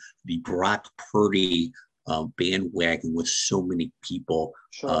point the Brock Purdy bandwagon with so many people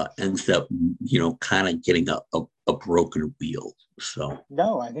ends up, kind of getting a broken wheel. So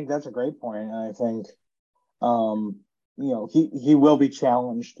no, I think that's a great point. And I think, he will be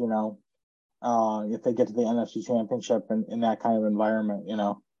challenged, if they get to the NFC Championship in that kind of environment,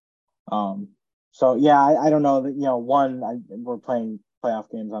 So yeah, I don't know that, we're playing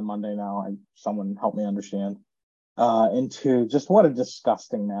playoff games on Monday now. Someone help me understand. And two, just what a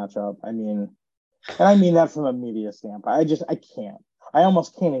disgusting matchup. I mean that from a media standpoint. I can't. I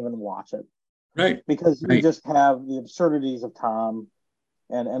almost can't even watch it. Right. Because you just have the absurdities of Tom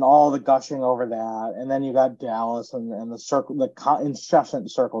and all the gushing over that. And then you got Dallas and the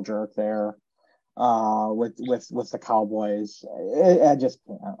incessant circle jerk there with the Cowboys. I just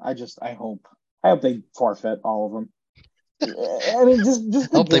can't. I hope they forfeit all of them. I mean, just the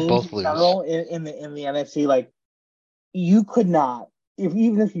hope they games both in lose. general in the NFC, like, you could not,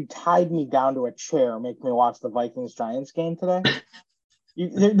 even if you tied me down to a chair, make me watch the Vikings Giants game today,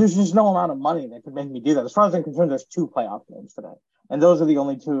 there's just no amount of money that could make me do that. As far as I'm concerned, there's 2 playoff games today, and those are the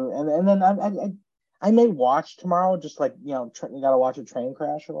only 2. And then I may watch tomorrow, just like you got to watch a train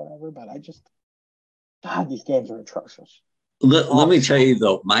crash or whatever. But God, these games are atrocious. Let me tell you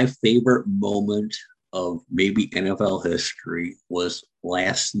though, my favorite moment of maybe NFL history was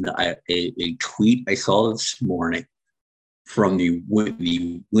last night. A tweet I saw this morning from the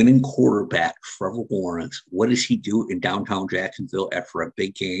winning quarterback, Trevor Lawrence. What does he do in downtown Jacksonville after a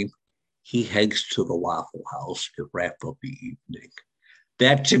big game? He heads to the Waffle House to wrap up the evening.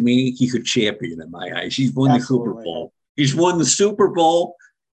 That to me, he's a champion in my eyes. He's won Absolutely. the Super Bowl. He's won the Super Bowl.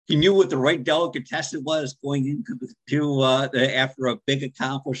 He knew what the right delicatessen was going into after a big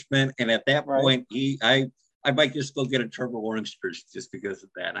accomplishment, and at that point, I might just go get a Trevor Lawrence jersey just because of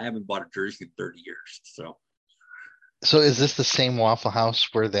that. I haven't bought a jersey in 30 years. So is this the same Waffle House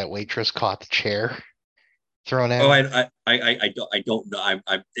where that waitress caught the chair thrown at? Oh, I don't know. I'm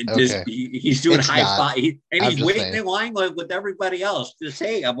just Okay. he's doing It's high not. five, and I'm he's just waiting saying. in line with everybody else. Just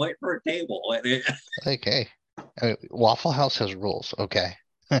hey, I'm waiting for a table. Okay. I mean, Waffle House has rules. Okay.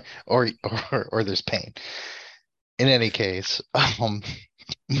 or there's pain. In any case,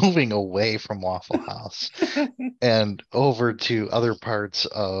 moving away from Waffle House and over to other parts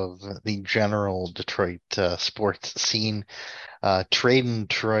of the general Detroit sports scene. Trading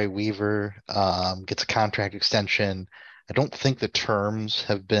Troy Weaver gets a contract extension. I don't think the terms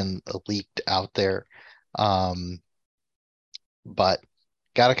have been leaked out there, but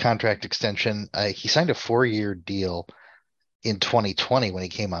got a contract extension. He signed a 4-year deal in 2020 when he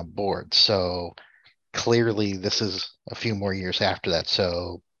came on board. So clearly, this is a few more years after that.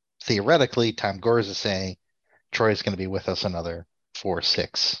 So theoretically, Tom Gores is saying Troy's going to be with us another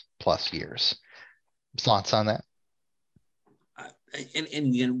 4-6+ years. Thoughts on that? And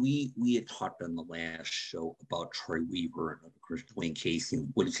again, we had talked on the last show about Troy Weaver and of course Dwayne Casey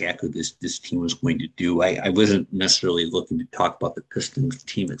and what exactly this team was going to do. I wasn't necessarily looking to talk about the Pistons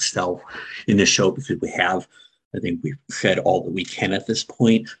team itself in the show because I think we've said all that we can at this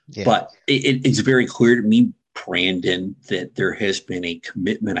point. Yeah. But it's very clear to me, Brandon, that there has been a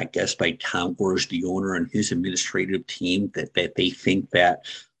commitment, I guess, by Tom Gores, the owner, and his administrative team that they think that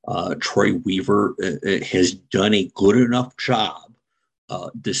Troy Weaver has done a good enough job,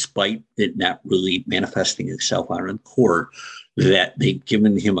 despite it not really manifesting itself out on court, that they've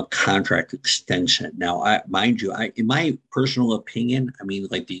given him a contract extension. Now, mind you, in my personal opinion, I mean,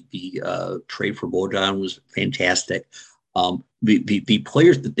 like the trade for Bojan was fantastic. The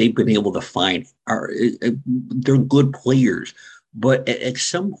players that they've been able to find they're good players, but at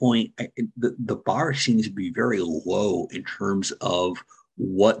some point, the bar seems to be very low in terms of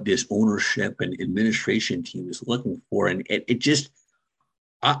what this ownership and administration team is looking for, and it just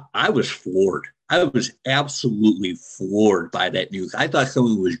I was floored. I was absolutely floored by that news. I thought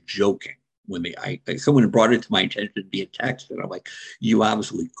someone was joking when someone brought it to my attention via text, and I'm like, "You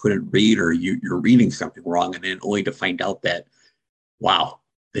obviously couldn't read, or you're reading something wrong." And then only to find out that, wow,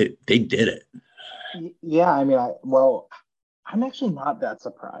 they did it. Yeah, I mean, I'm actually not that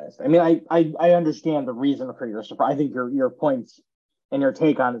surprised. I mean, I understand the reason for your surprise. I think your points and your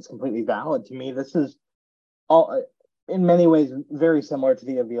take on it's completely valid. To me, this is all in many ways very similar to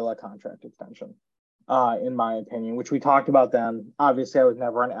the Avila contract extension, in my opinion, which we talked about then. Obviously, I was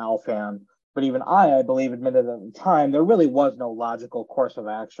never an Al fan, but even I believe, admitted at the time, there really was no logical course of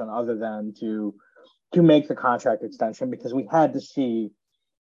action other than to make the contract extension because we had to see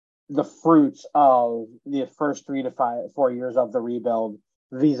the fruits of the first 3 to 4 years of the rebuild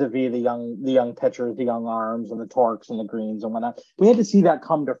vis-a-vis the young pitchers, the young arms, and the Torques and the Greens and whatnot. We had to see that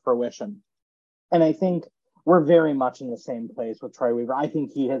come to fruition, and I think we're very much in the same place with Troy Weaver. I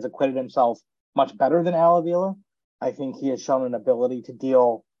think he has acquitted himself much better than Al Avila. I think he has shown an ability to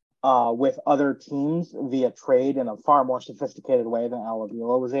deal with other teams via trade in a far more sophisticated way than Al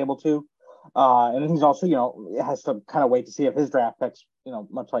Avila was able to. And he's also, has to kind of wait to see if his draft picks,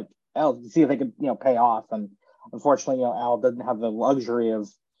 much like Al, to see if they could, pay off. And unfortunately, Al doesn't have the luxury of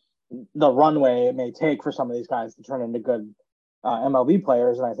the runway it may take for some of these guys to turn into good MLB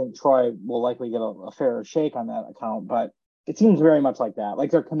players, and I think Troy will likely get a fair shake on that account. But it seems very much like that.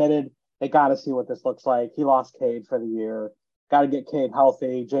 Like they're committed. They got to see what this looks like. He lost Cade for the year. Got to get Cade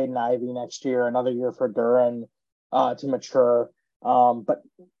healthy. Jaden Ivey next year. Another year for Duran to mature. But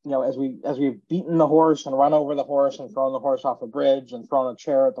as we've beaten the horse and run over the horse and thrown the horse off a bridge and thrown a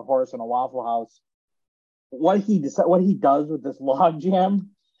chair at the horse in a Waffle House, what he does with this logjam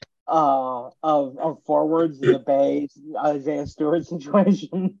of forwards, the Bay, Isaiah Stewart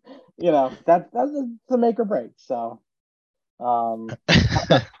situation, that's the make or break. So I'm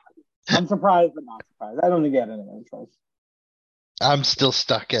surprised, but not surprised. I don't think he had any other choice. I'm still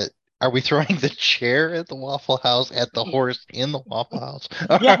stuck at. Are we throwing the chair at the Waffle House at the horse in the Waffle House?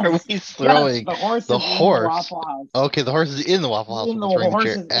 Or are Yes, we throwing the horse the is in the horse? Waffle House. Okay, the horse is in the Waffle House, The but we're throwing the horse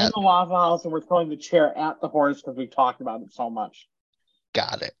chair is in at. the Waffle House, and we're throwing the chair at the horse because we've talked about it so much.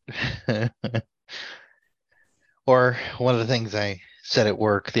 Got it. Or one of the things I said at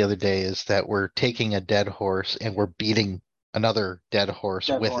work the other day is that we're taking a dead horse and we're beating another dead horse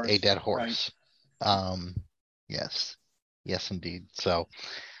Dead with horse, a dead right. horse. Yes, yes, indeed. So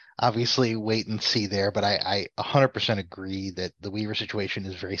obviously wait and see there, but I 100% agree that the Weaver situation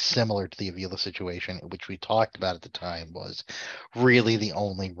is very similar to the Avila situation, which we talked about at the time was really the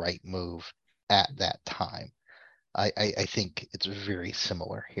only right move at that time. I think it's very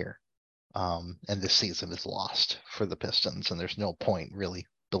similar here. And this season is lost for the Pistons, and there's no point really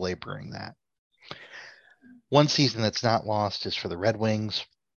belaboring that. One season that's not lost is for the Red Wings.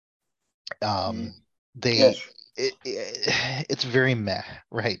 Yes. It's very meh,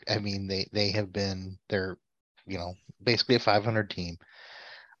 right? I mean, they have been they're basically a 500 team,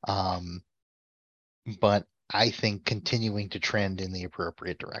 but I think continuing to trend in the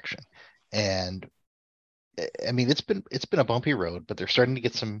appropriate direction. And I mean, it's been a bumpy road, but they're starting to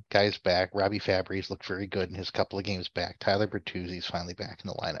get some guys back. Robbie Fabry's looked very good in his couple of games back. Tyler Bertuzzi's finally back in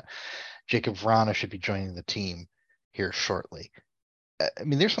the lineup. Jacob Vrana should be joining the team here shortly. I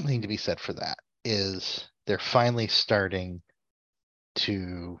mean, there's something to be said for that. Is they're finally starting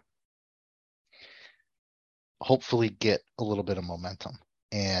to hopefully get a little bit of momentum,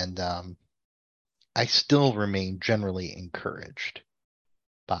 and I still remain generally encouraged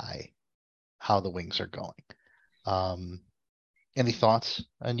by how the Wings are going. Any thoughts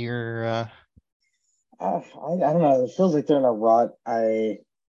on your? I don't know. It feels like they're in a rut. They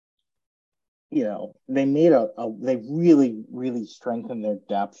made they really, really strengthened their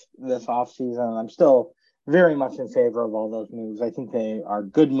depth this offseason. I'm still very much in favor of all those moves. I think they are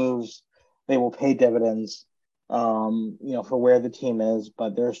good moves. They will pay dividends, for where the team is,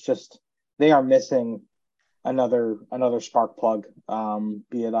 but they are missing another spark plug,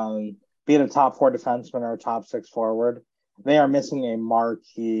 be it a top four defenseman or a top six forward. They are missing a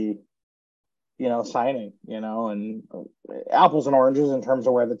marquee, signing, and apples and oranges in terms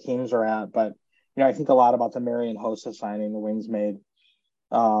of where the teams are at. But, I think a lot about the Marian Hossa signing the Wings made.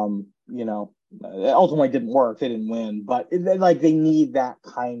 It ultimately didn't work. They didn't win, but they need that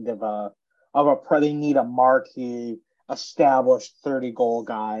kind of they need a marquee, established 30-goal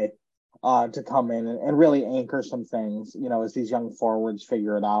guy to come in and really anchor some things, as these young forwards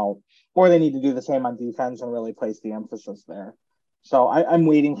figure it out. Or they need to do the same on defense and really place the emphasis there. So I'm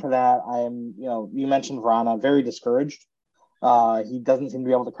waiting for that. You mentioned Vrana, very discouraged. He doesn't seem to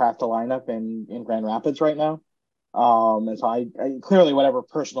be able to craft a lineup in Grand Rapids right now. And so I clearly, whatever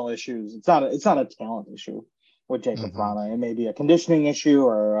personal issues, it's not a talent issue with Jacob Vrana. It may be a conditioning issue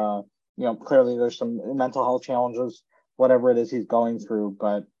or, clearly there's some mental health challenges, whatever it is he's going through,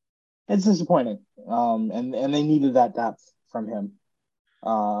 but it's disappointing. And they needed that depth from him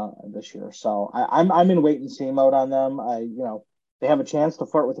this year. So I'm in wait and see mode on them. They have a chance to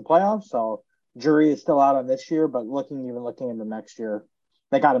flirt with the playoffs. So jury is still out on this year, but looking into next year,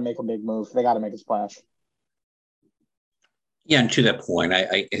 they got to make a big move. They got to make a splash. Yeah, and to that point,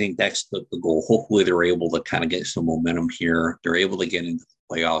 I think that's the goal. Hopefully they're able to kind of get some momentum here. They're able to get into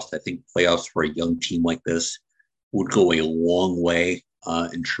the playoffs. I think playoffs for a young team like this would go a long way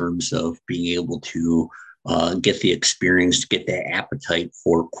in terms of being able to get the experience, get the appetite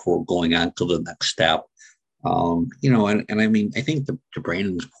for going on to the next step. And I mean, I think to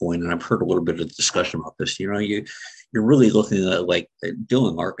Brandon's point, and I've heard a little bit of discussion about this, you're really looking at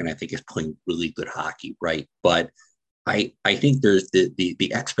Dylan Larkin, I think is playing really good hockey, right? But I think there's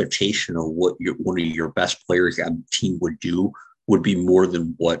the expectation of what one of your best players on the team would do would be more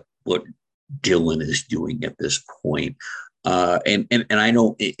than what Dylan is doing at this point. And I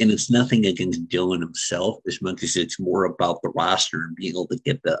know, and it's nothing against Dylan himself as much as it's more about the roster and being able to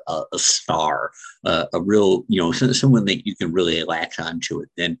get a star, a real, someone that you can really latch onto it.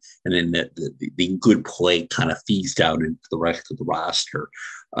 And then the good play kind of feeds down into the rest of the roster.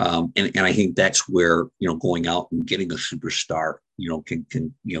 And I think that's where, going out and getting a superstar,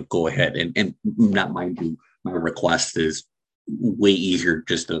 can go ahead and not mind you, my request is way easier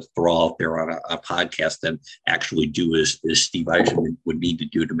just to throw out there on a podcast than actually do as Steve Yzerman would need to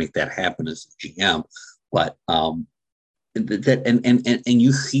do to make that happen as a GM. But that and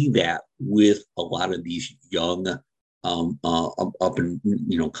you see that with a lot of these young up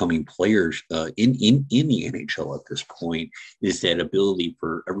and coming players in the NHL at this point is that ability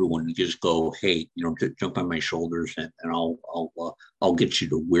for everyone to just go, hey, jump on my shoulders and I'll get you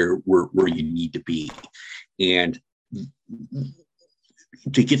to where you need to be. And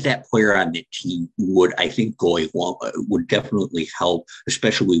to get that player on the team would, I think, would definitely help,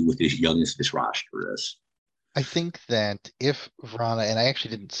 especially with as young as this roster is. I think that if Vrana, and I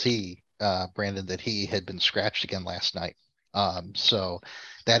actually didn't see Brandon, that he had been scratched again last night. So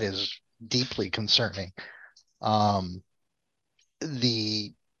that is deeply concerning. The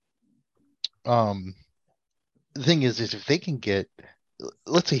thing is if they can get,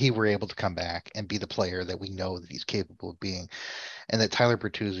 let's say he were able to come back and be the player that we know that he's capable of being, and that Tyler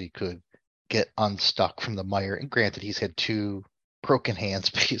Bertuzzi could get unstuck from the mire. And granted, he's had 2 broken hands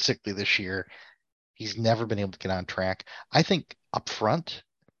basically this year. He's never been able to get on track. I think up front,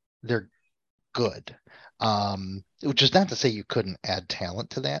 they're good. Which is not to say you couldn't add talent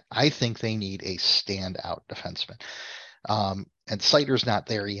to that. I think they need a standout defenseman. And Seider's not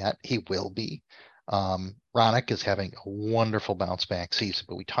there yet. He will be. Roenick is having a wonderful bounce back season,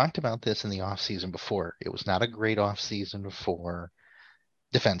 but we talked about this in the offseason before. It was not a great offseason for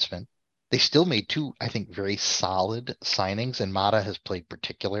defensemen. They still made 2, I think, very solid signings, and Mata has played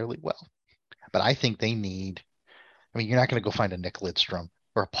particularly well. But I think they need, you're not going to go find a Nick Lidstrom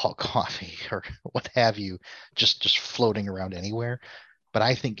or a Paul Coffey or what have you, just floating around anywhere. But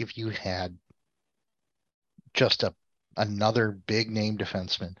I think if you had just another big name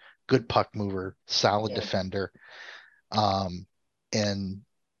defenseman, good puck mover, solid defender, and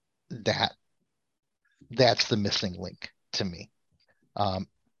that's the missing link to me.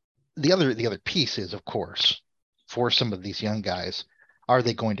 The other piece is, of course, for some of these young guys, are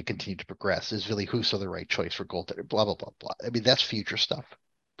they going to continue to progress? Is Ville Husso the right choice for goaltender? Blah, blah, blah, blah. That's future stuff.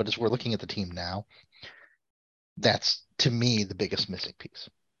 But as we're looking at the team now, that's, to me, the biggest missing piece.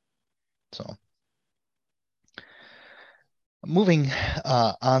 So moving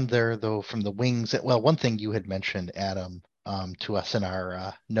on there, though, from the wings, well, one thing you had mentioned, Adam, to us in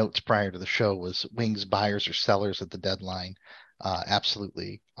our notes prior to the show was wings buyers or sellers at the deadline.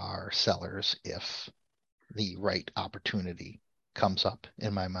 Absolutely are sellers if the right opportunity comes up,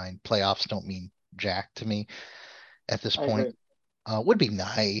 in my mind. Playoffs don't mean jack to me at this point. Would be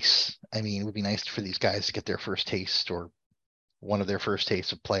nice. It would be nice for these guys to get their first taste, or one of their first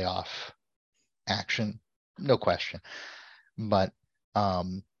tastes of playoff action, no question. But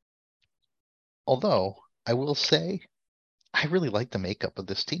although I will say I really like the makeup of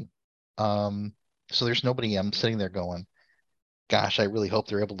this team. So there's nobody I'm sitting there going, gosh, I really hope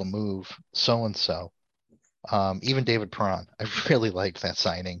they're able to move so and so. Even David Perron, I really liked that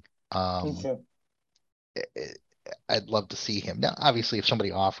signing. I'd love to see him. Now, obviously, if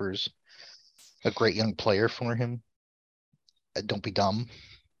somebody offers a great young player for him, don't be dumb.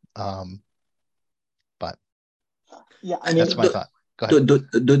 But yeah, that's my thought. Go ahead.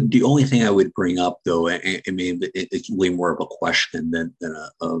 The only thing I would bring up, though, it's way more of a question than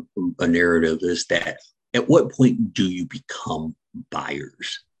a narrative, is that at what point do you become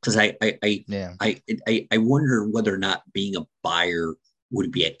buyers? Because I wonder whether or not being a buyer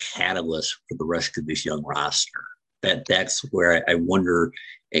would be a catalyst for the rest of this young roster. That's where I wonder.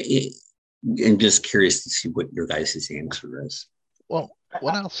 I'm just curious to see what your guys' answer is. Well,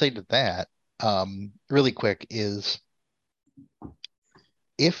 what I'll say to that, really quick, is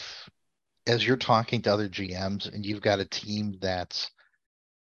if, as you're talking to other GMs and you've got a team that's,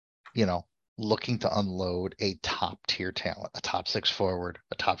 looking to unload a top tier talent, a top 6 forward,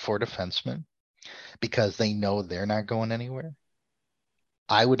 a top 4 defenseman, because they know they're not going anywhere,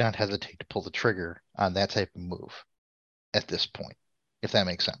 I would not hesitate to pull the trigger on that type of move at this point, if that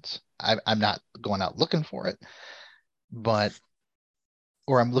makes sense. I'm not going out looking for it,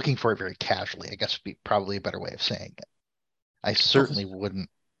 or I'm looking for it very casually, I guess would be probably a better way of saying it. I certainly wouldn't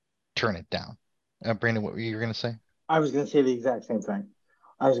turn it down. Brandon, what were you going to say? I was going to say the exact same thing.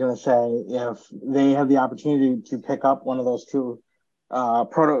 I was going to say, if they have the opportunity to pick up one of those 2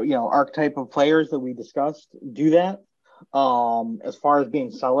 archetype of players that we discussed, do that. As far as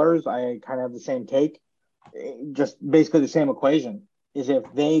being sellers, I kind of have the same take. Just basically the same equation is,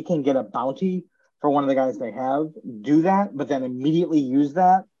 if they can get a bounty for one of the guys they have, do that, but then immediately use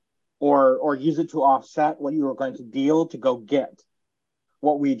that or use it to offset what you were going to deal to go get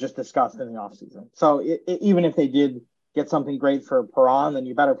what we just discussed in the offseason. So even if they did get something great for Perron, then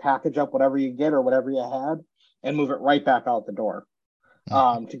you better package up whatever you get or whatever you had and move it right back out the door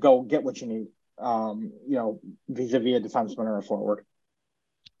to go get what you need, vis-a-vis a defenseman or a forward.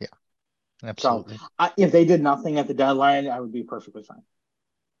 Yeah, absolutely. So if they did nothing at the deadline, I would be perfectly fine.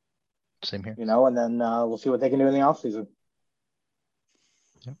 Same here. And then we'll see what they can do in the offseason.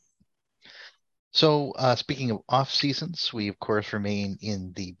 Yep. So speaking of off seasons, we of course remain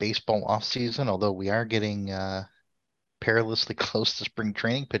in the baseball off season, although we are getting perilously close to spring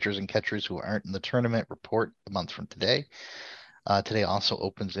training. Pitchers and catchers who aren't in the tournament report a month from today. Today also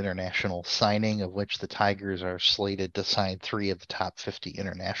opens international signing, of which the Tigers are slated to sign 3 of the top 50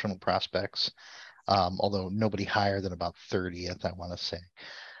 international prospects, although nobody higher than about 30th, I want to say.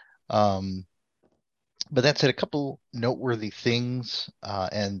 But that said, a couple noteworthy things,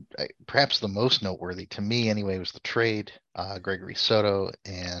 and perhaps the most noteworthy to me anyway was the trade, Gregory Soto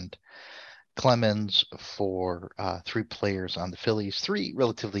and Clemens for 3 players on the Phillies, 3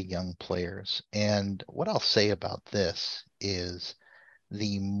 relatively young players. And what I'll say about this is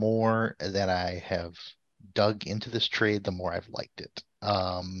the more that I have dug into this trade, the more I've liked it.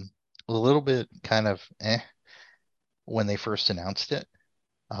 A little bit kind of when they first announced it.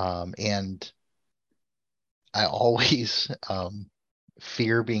 And I always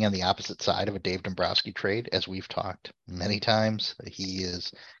fear being on the opposite side of a Dave Dombrowski trade, as we've talked many times. He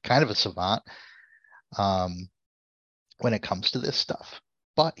is kind of a savant when it comes to this stuff,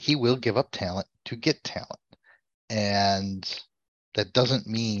 but he will give up talent to get talent. And that doesn't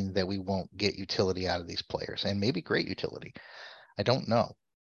mean that we won't get utility out of these players, and maybe great utility. I don't know.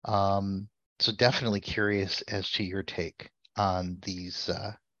 So definitely curious as to your take on these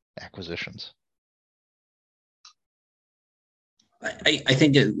acquisitions. I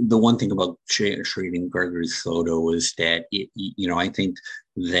think the one thing about trading Gregory Soto is that I think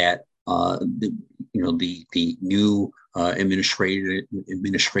that the new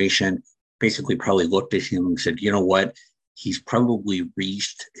administration basically probably looked at him and said, you know what, he's probably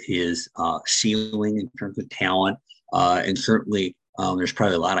reached his ceiling in terms of talent, and certainly there's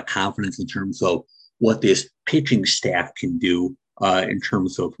probably a lot of confidence in terms of what this pitching staff can do in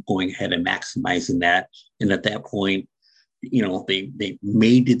terms of going ahead and maximizing that. And at that point, they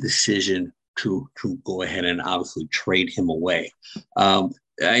made the decision to go ahead and obviously trade him away.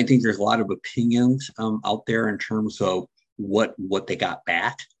 I think there's a lot of opinions out there in terms of what they got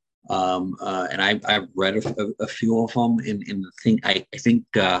back. And I've read a few of them, and I think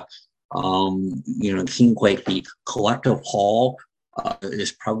it seemed like the collective haul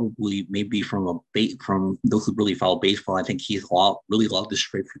is probably maybe from those who really follow baseball. I think he's really loved this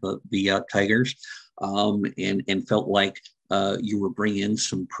trade for the Tigers, and felt like you were bringing in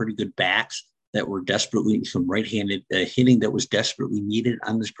some pretty good backs that were desperately, some right-handed hitting that was desperately needed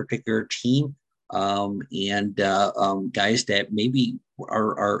on this particular team, and guys that maybe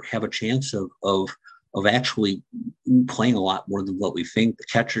have a chance of actually playing a lot more than what we think. The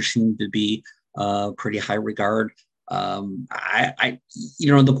catchers seem to be pretty high regard. The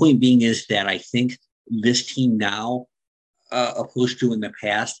point being is that I think this team now, opposed to in the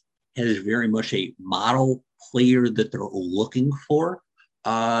past, has very much a model player that they're looking for.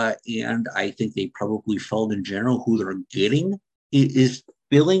 And I think they probably felt in general who they're getting is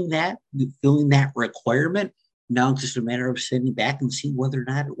filling that requirement. Now it's just a matter of sitting back and see whether or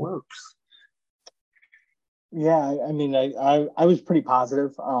not it works. Yeah, I mean, I was pretty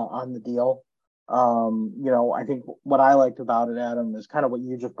positive on the deal. I think what I liked about it, Adam, is kind of what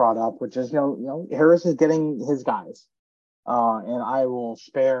you just brought up, which is, Harris is getting his guys. And I will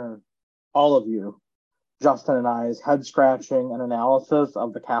spare all of you Justin and I's head scratching and analysis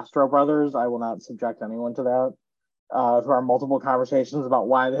of the Castro brothers. I will not subject anyone to that. To our multiple conversations about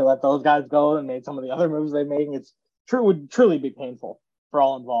why they let those guys go and made some of the other moves they made. Would truly be painful for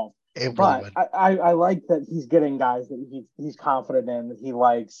all involved. But I like that he's getting guys that he's confident in, that he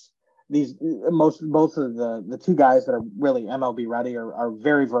likes. These both of the 2 guys that are really MLB ready are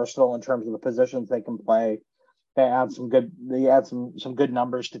very versatile in terms of the positions they can play. They add some good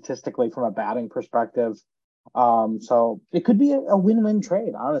numbers statistically from a batting perspective. So it could be a win-win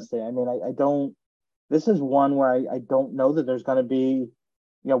trade, honestly. I mean, this is one where I don't know that there's going to be,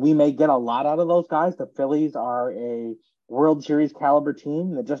 we may get a lot out of those guys. The Phillies are a World Series caliber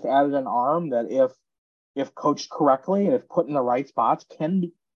team that just added an arm that if coached correctly and if put in the right spots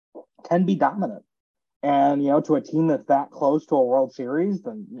can be dominant. And, to a team that's that close to a World Series,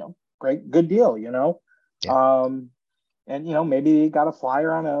 then, great, good deal, Yeah. And, maybe you got a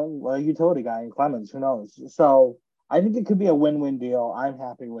flyer on a utility guy in Clemens, who knows? So I think it could be a win-win deal. I'm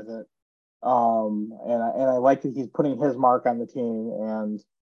happy with it. And I like that he's putting his mark on the team. And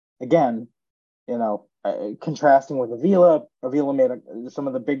again, contrasting with Avila made some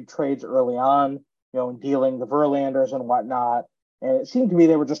of the big trades early on, in dealing the Verlanders and whatnot. And it seemed to me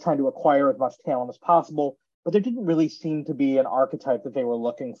they were just trying to acquire as much talent as possible, but there didn't really seem to be an archetype that they were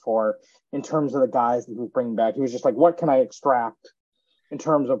looking for in terms of the guys that he was bringing back. He was just like, what can I extract in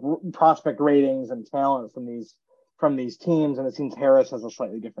terms of prospect ratings and talent from these teams, and it seems Harris has a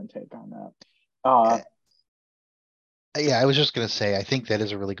slightly different take on that. Yeah, I was just going to say, I think that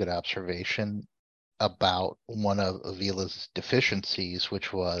is a really good observation about one of Avila's deficiencies,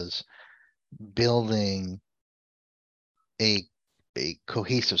 which was building a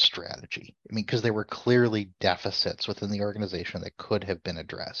cohesive strategy. I mean, because there were clearly deficits within the organization that could have been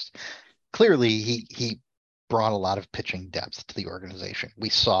addressed. Clearly, he brought a lot of pitching depth to the organization. We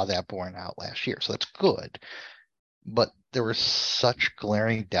saw that borne out last year, so that's good. But there were such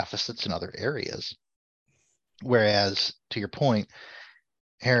glaring deficits in other areas. Whereas, to your point,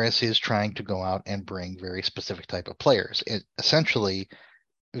 Harris is trying to go out and bring very specific type of players. Essentially,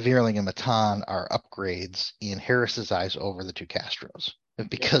 Vierling and Matan are upgrades in Harris's eyes over the two Castros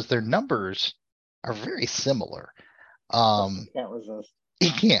because their numbers are very similar. Can't resist. He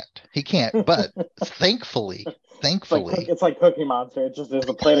can't. But thankfully, it's like Cookie Monster. It just there's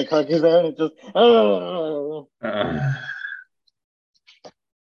a plate of cookies there, and it just.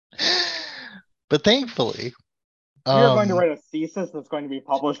 But thankfully, we are going to write a thesis that's going to be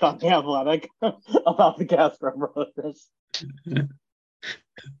published on The Athletic about the Castro brothers.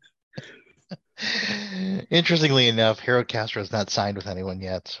 Interestingly enough, Harold Castro is not signed with anyone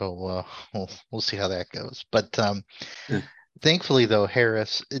yet, so we'll see how that goes. But thankfully, though,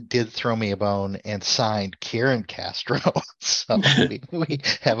 Harris did throw me a bone and signed Kieran Castro, so we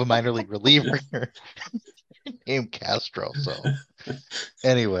have a minor league reliever named Castro. So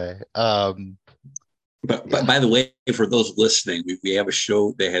anyway, But by the way, for those listening, we have a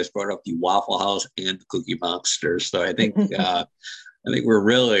show that has brought up the Waffle House and the Cookie Monster. So I think we're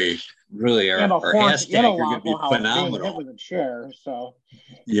really our hashtag are going to be phenomenal. Hit with a chair, so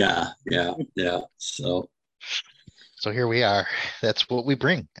yeah. So here we are. That's what we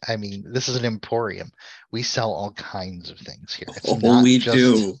bring. I mean, this is an emporium. We sell all kinds of things here.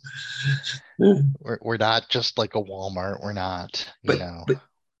 Do. We're not just like a Walmart. We're not, But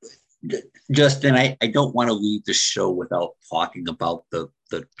Justin, I don't want to leave the show without talking about the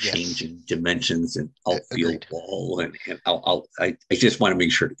changing dimensions and outfield ball, and I just want to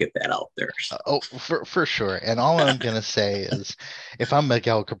make sure to get that out there. So. For sure. And all I'm gonna say is, if I'm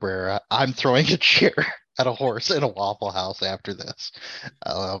Miguel Cabrera, I'm throwing a chair at a horse in a Waffle House after this.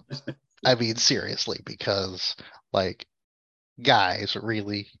 I mean, seriously, because like, guys,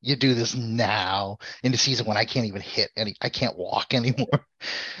 really, you do this now in the season when I can't even I can't walk anymore.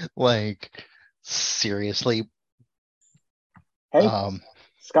 Like, seriously. Hey,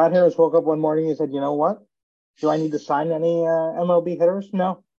 Scott Harris woke up one morning and said, "You know what? Do I need to sign any MLB hitters?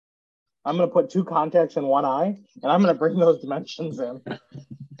 No. I'm going to put 2 contacts in one eye, and I'm going to bring those dimensions in."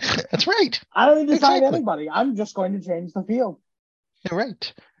 That's right. I don't need to sign anybody. I'm just going to change the field. You're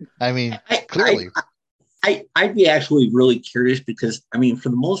right. I mean, clearly. I'd be actually really curious because, I mean, for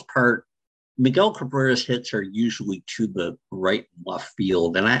the most part, Miguel Cabrera's hits are usually to the right and left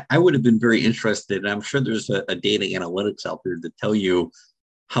field. And I would have been very interested. And I'm sure there's a data analytics out there to tell you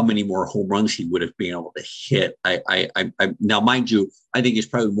how many more home runs he would have been able to hit. I now, mind you, I think he's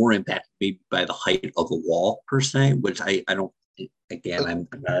probably more impacted maybe by the height of the wall per se, which I don't, again, I'm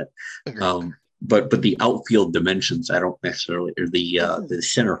not, but the outfield dimensions, I don't necessarily, or the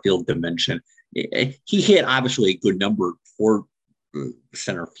center field dimension, he hit obviously a good number for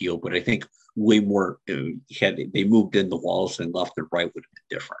center field, but I think way more they moved in the walls and left and right would have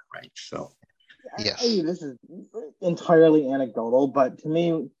been different, right? So yes, this is entirely anecdotal, but to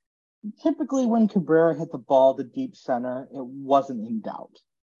me, typically when Cabrera hit the ball to deep center, it wasn't in doubt.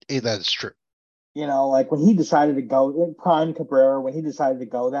 That's true. You know, like when he decided to go, like prime Cabrera, when he decided to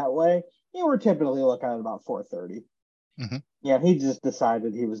go that way, you were typically looking at about 430. Mm-hmm. Yeah, he just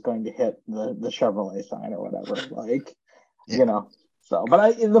decided he was going to hit the Chevrolet sign or whatever. Like, you know, so,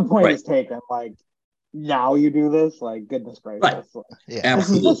 but the point is taken. Like, now you do this, like, goodness gracious. Right. Like, Yeah, this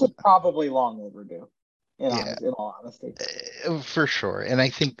is probably long overdue, in all honesty. For sure. And I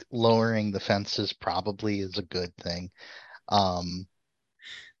think lowering the fences probably is a good thing.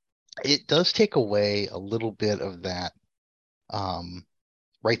 It does take away a little bit of that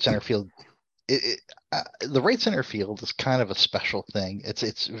right center field. The right center field is kind of a special thing.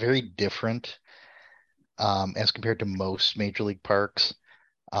 It's very different as compared to most major league parks.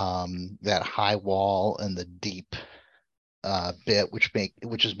 That high wall and the deep bit, which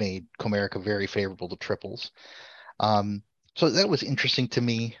has made Comerica very favorable to triples. So that was interesting to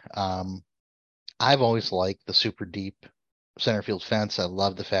me. I've always liked the super deep center field fence. I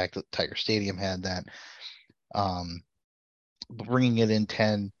love the fact that Tiger Stadium had that. Bringing it in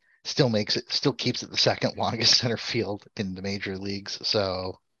 10 still keeps it the second longest center field in the major leagues.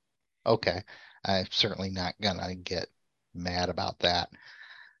 So, okay, I'm certainly not gonna get mad about that.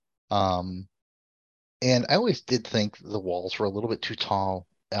 And I always did think the walls were a little bit too tall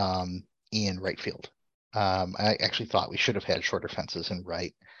in right field. I actually thought we should have had shorter fences in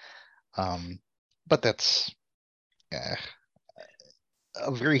right. But that's uh,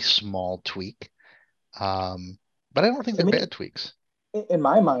 a very small tweak. But I don't think To they're me, bad tweaks. in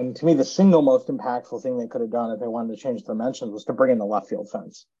my mind, to me, the single most impactful thing they could have done if they wanted to change the dimensions was to bring in the left field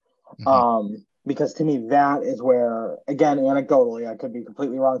fence. Hmm. Because to me, that is where, again, anecdotally, I could be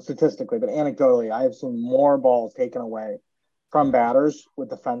completely wrong statistically, but anecdotally, I have seen more balls taken away from batters with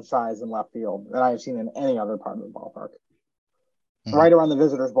the fence size in left field than I have seen in any other part of the ballpark. Hmm. Right around the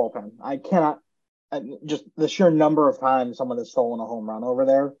visitors' bullpen, I cannot just the sheer number of times someone has stolen a home run over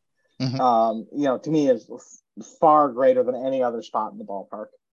there. Hmm. To me, is far greater than any other spot in the ballpark.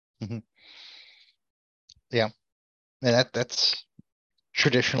 Hmm. Yeah, and that's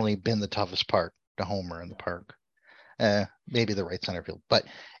traditionally been the toughest part to homer in the park. Maybe the right center field, but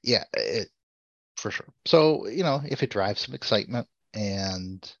yeah, for sure. So, if it drives some excitement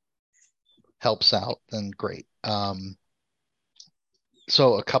and helps out, then great.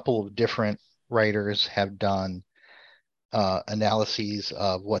 So a couple of different writers have done analyses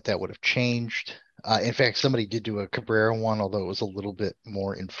of what that would have changed. In fact, somebody did do a Cabrera one, although it was a little bit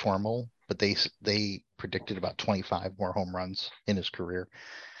more informal, but they predicted about 25 more home runs in his career.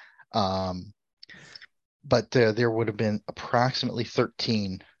 But there would have been approximately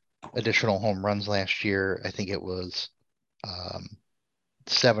 13 additional home runs last year. I think it was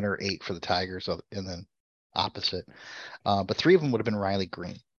 7 or 8 for the Tigers, and then opposite. But 3 of them would have been Riley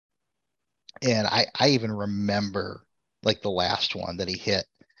Green. And I even remember like the last one that he hit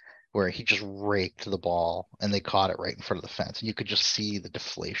where he just raked the ball and they caught it right in front of the fence. And you could just see the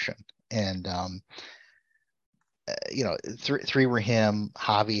deflation. And, three were him.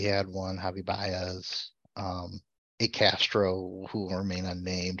 Javi had one, Javi Baez. A Castro, who will remain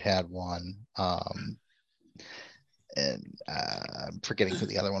unnamed, had one. And I'm forgetting who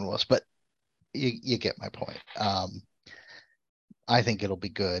the other one was, but you get my point. I think it'll be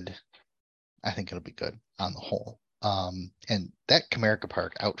good. I think it'll be good on the whole. And that Comerica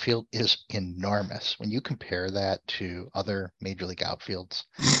Park outfield is enormous when you compare that to other major league outfields,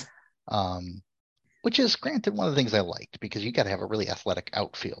 which is granted one of the things I liked because you got to have a really athletic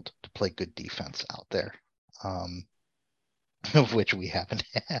outfield to play good defense out there, of which we haven't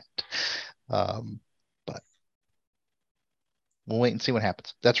had. But we'll wait and see what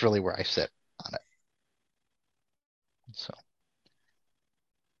happens. That's really where I sit on it. So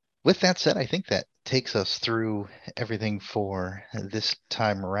with that said, I think that takes us through everything for this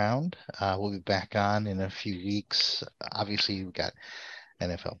time around. We'll be back on in a few weeks. Obviously, we've got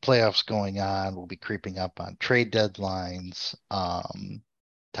NFL playoffs going on. We'll be creeping up on trade deadlines.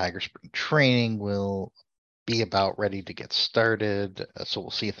 Tiger spring training will be about ready to get started. So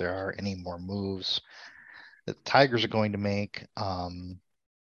we'll see if there are any more moves that the Tigers are going to make. I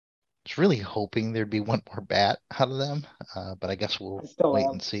was really hoping there'd be one more bat out of them, but I guess we'll I still wait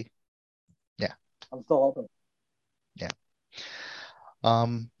am. and see. Yeah. I'm still hoping. Yeah.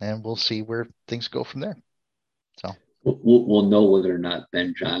 And we'll see where things go from there. So We'll know whether or not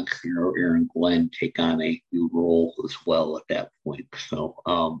Ben Johnson or Aaron Glenn take on a new role as well at that point. So,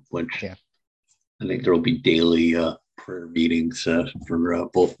 which yeah, I think there will be daily prayer meetings for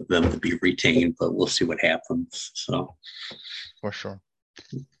both of them to be retained, but we'll see what happens. So, for sure.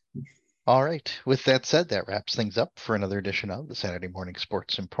 All right. With that said, that wraps things up for another edition of the Saturday Morning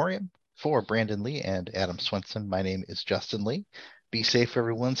Sports Emporium. For Brandon Lee and Adam Swenson, my name is Justin Lee. Be safe,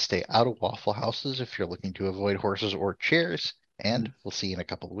 everyone. Stay out of Waffle Houses if you're looking to avoid horses or chairs, and we'll see you in a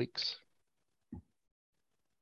couple of weeks.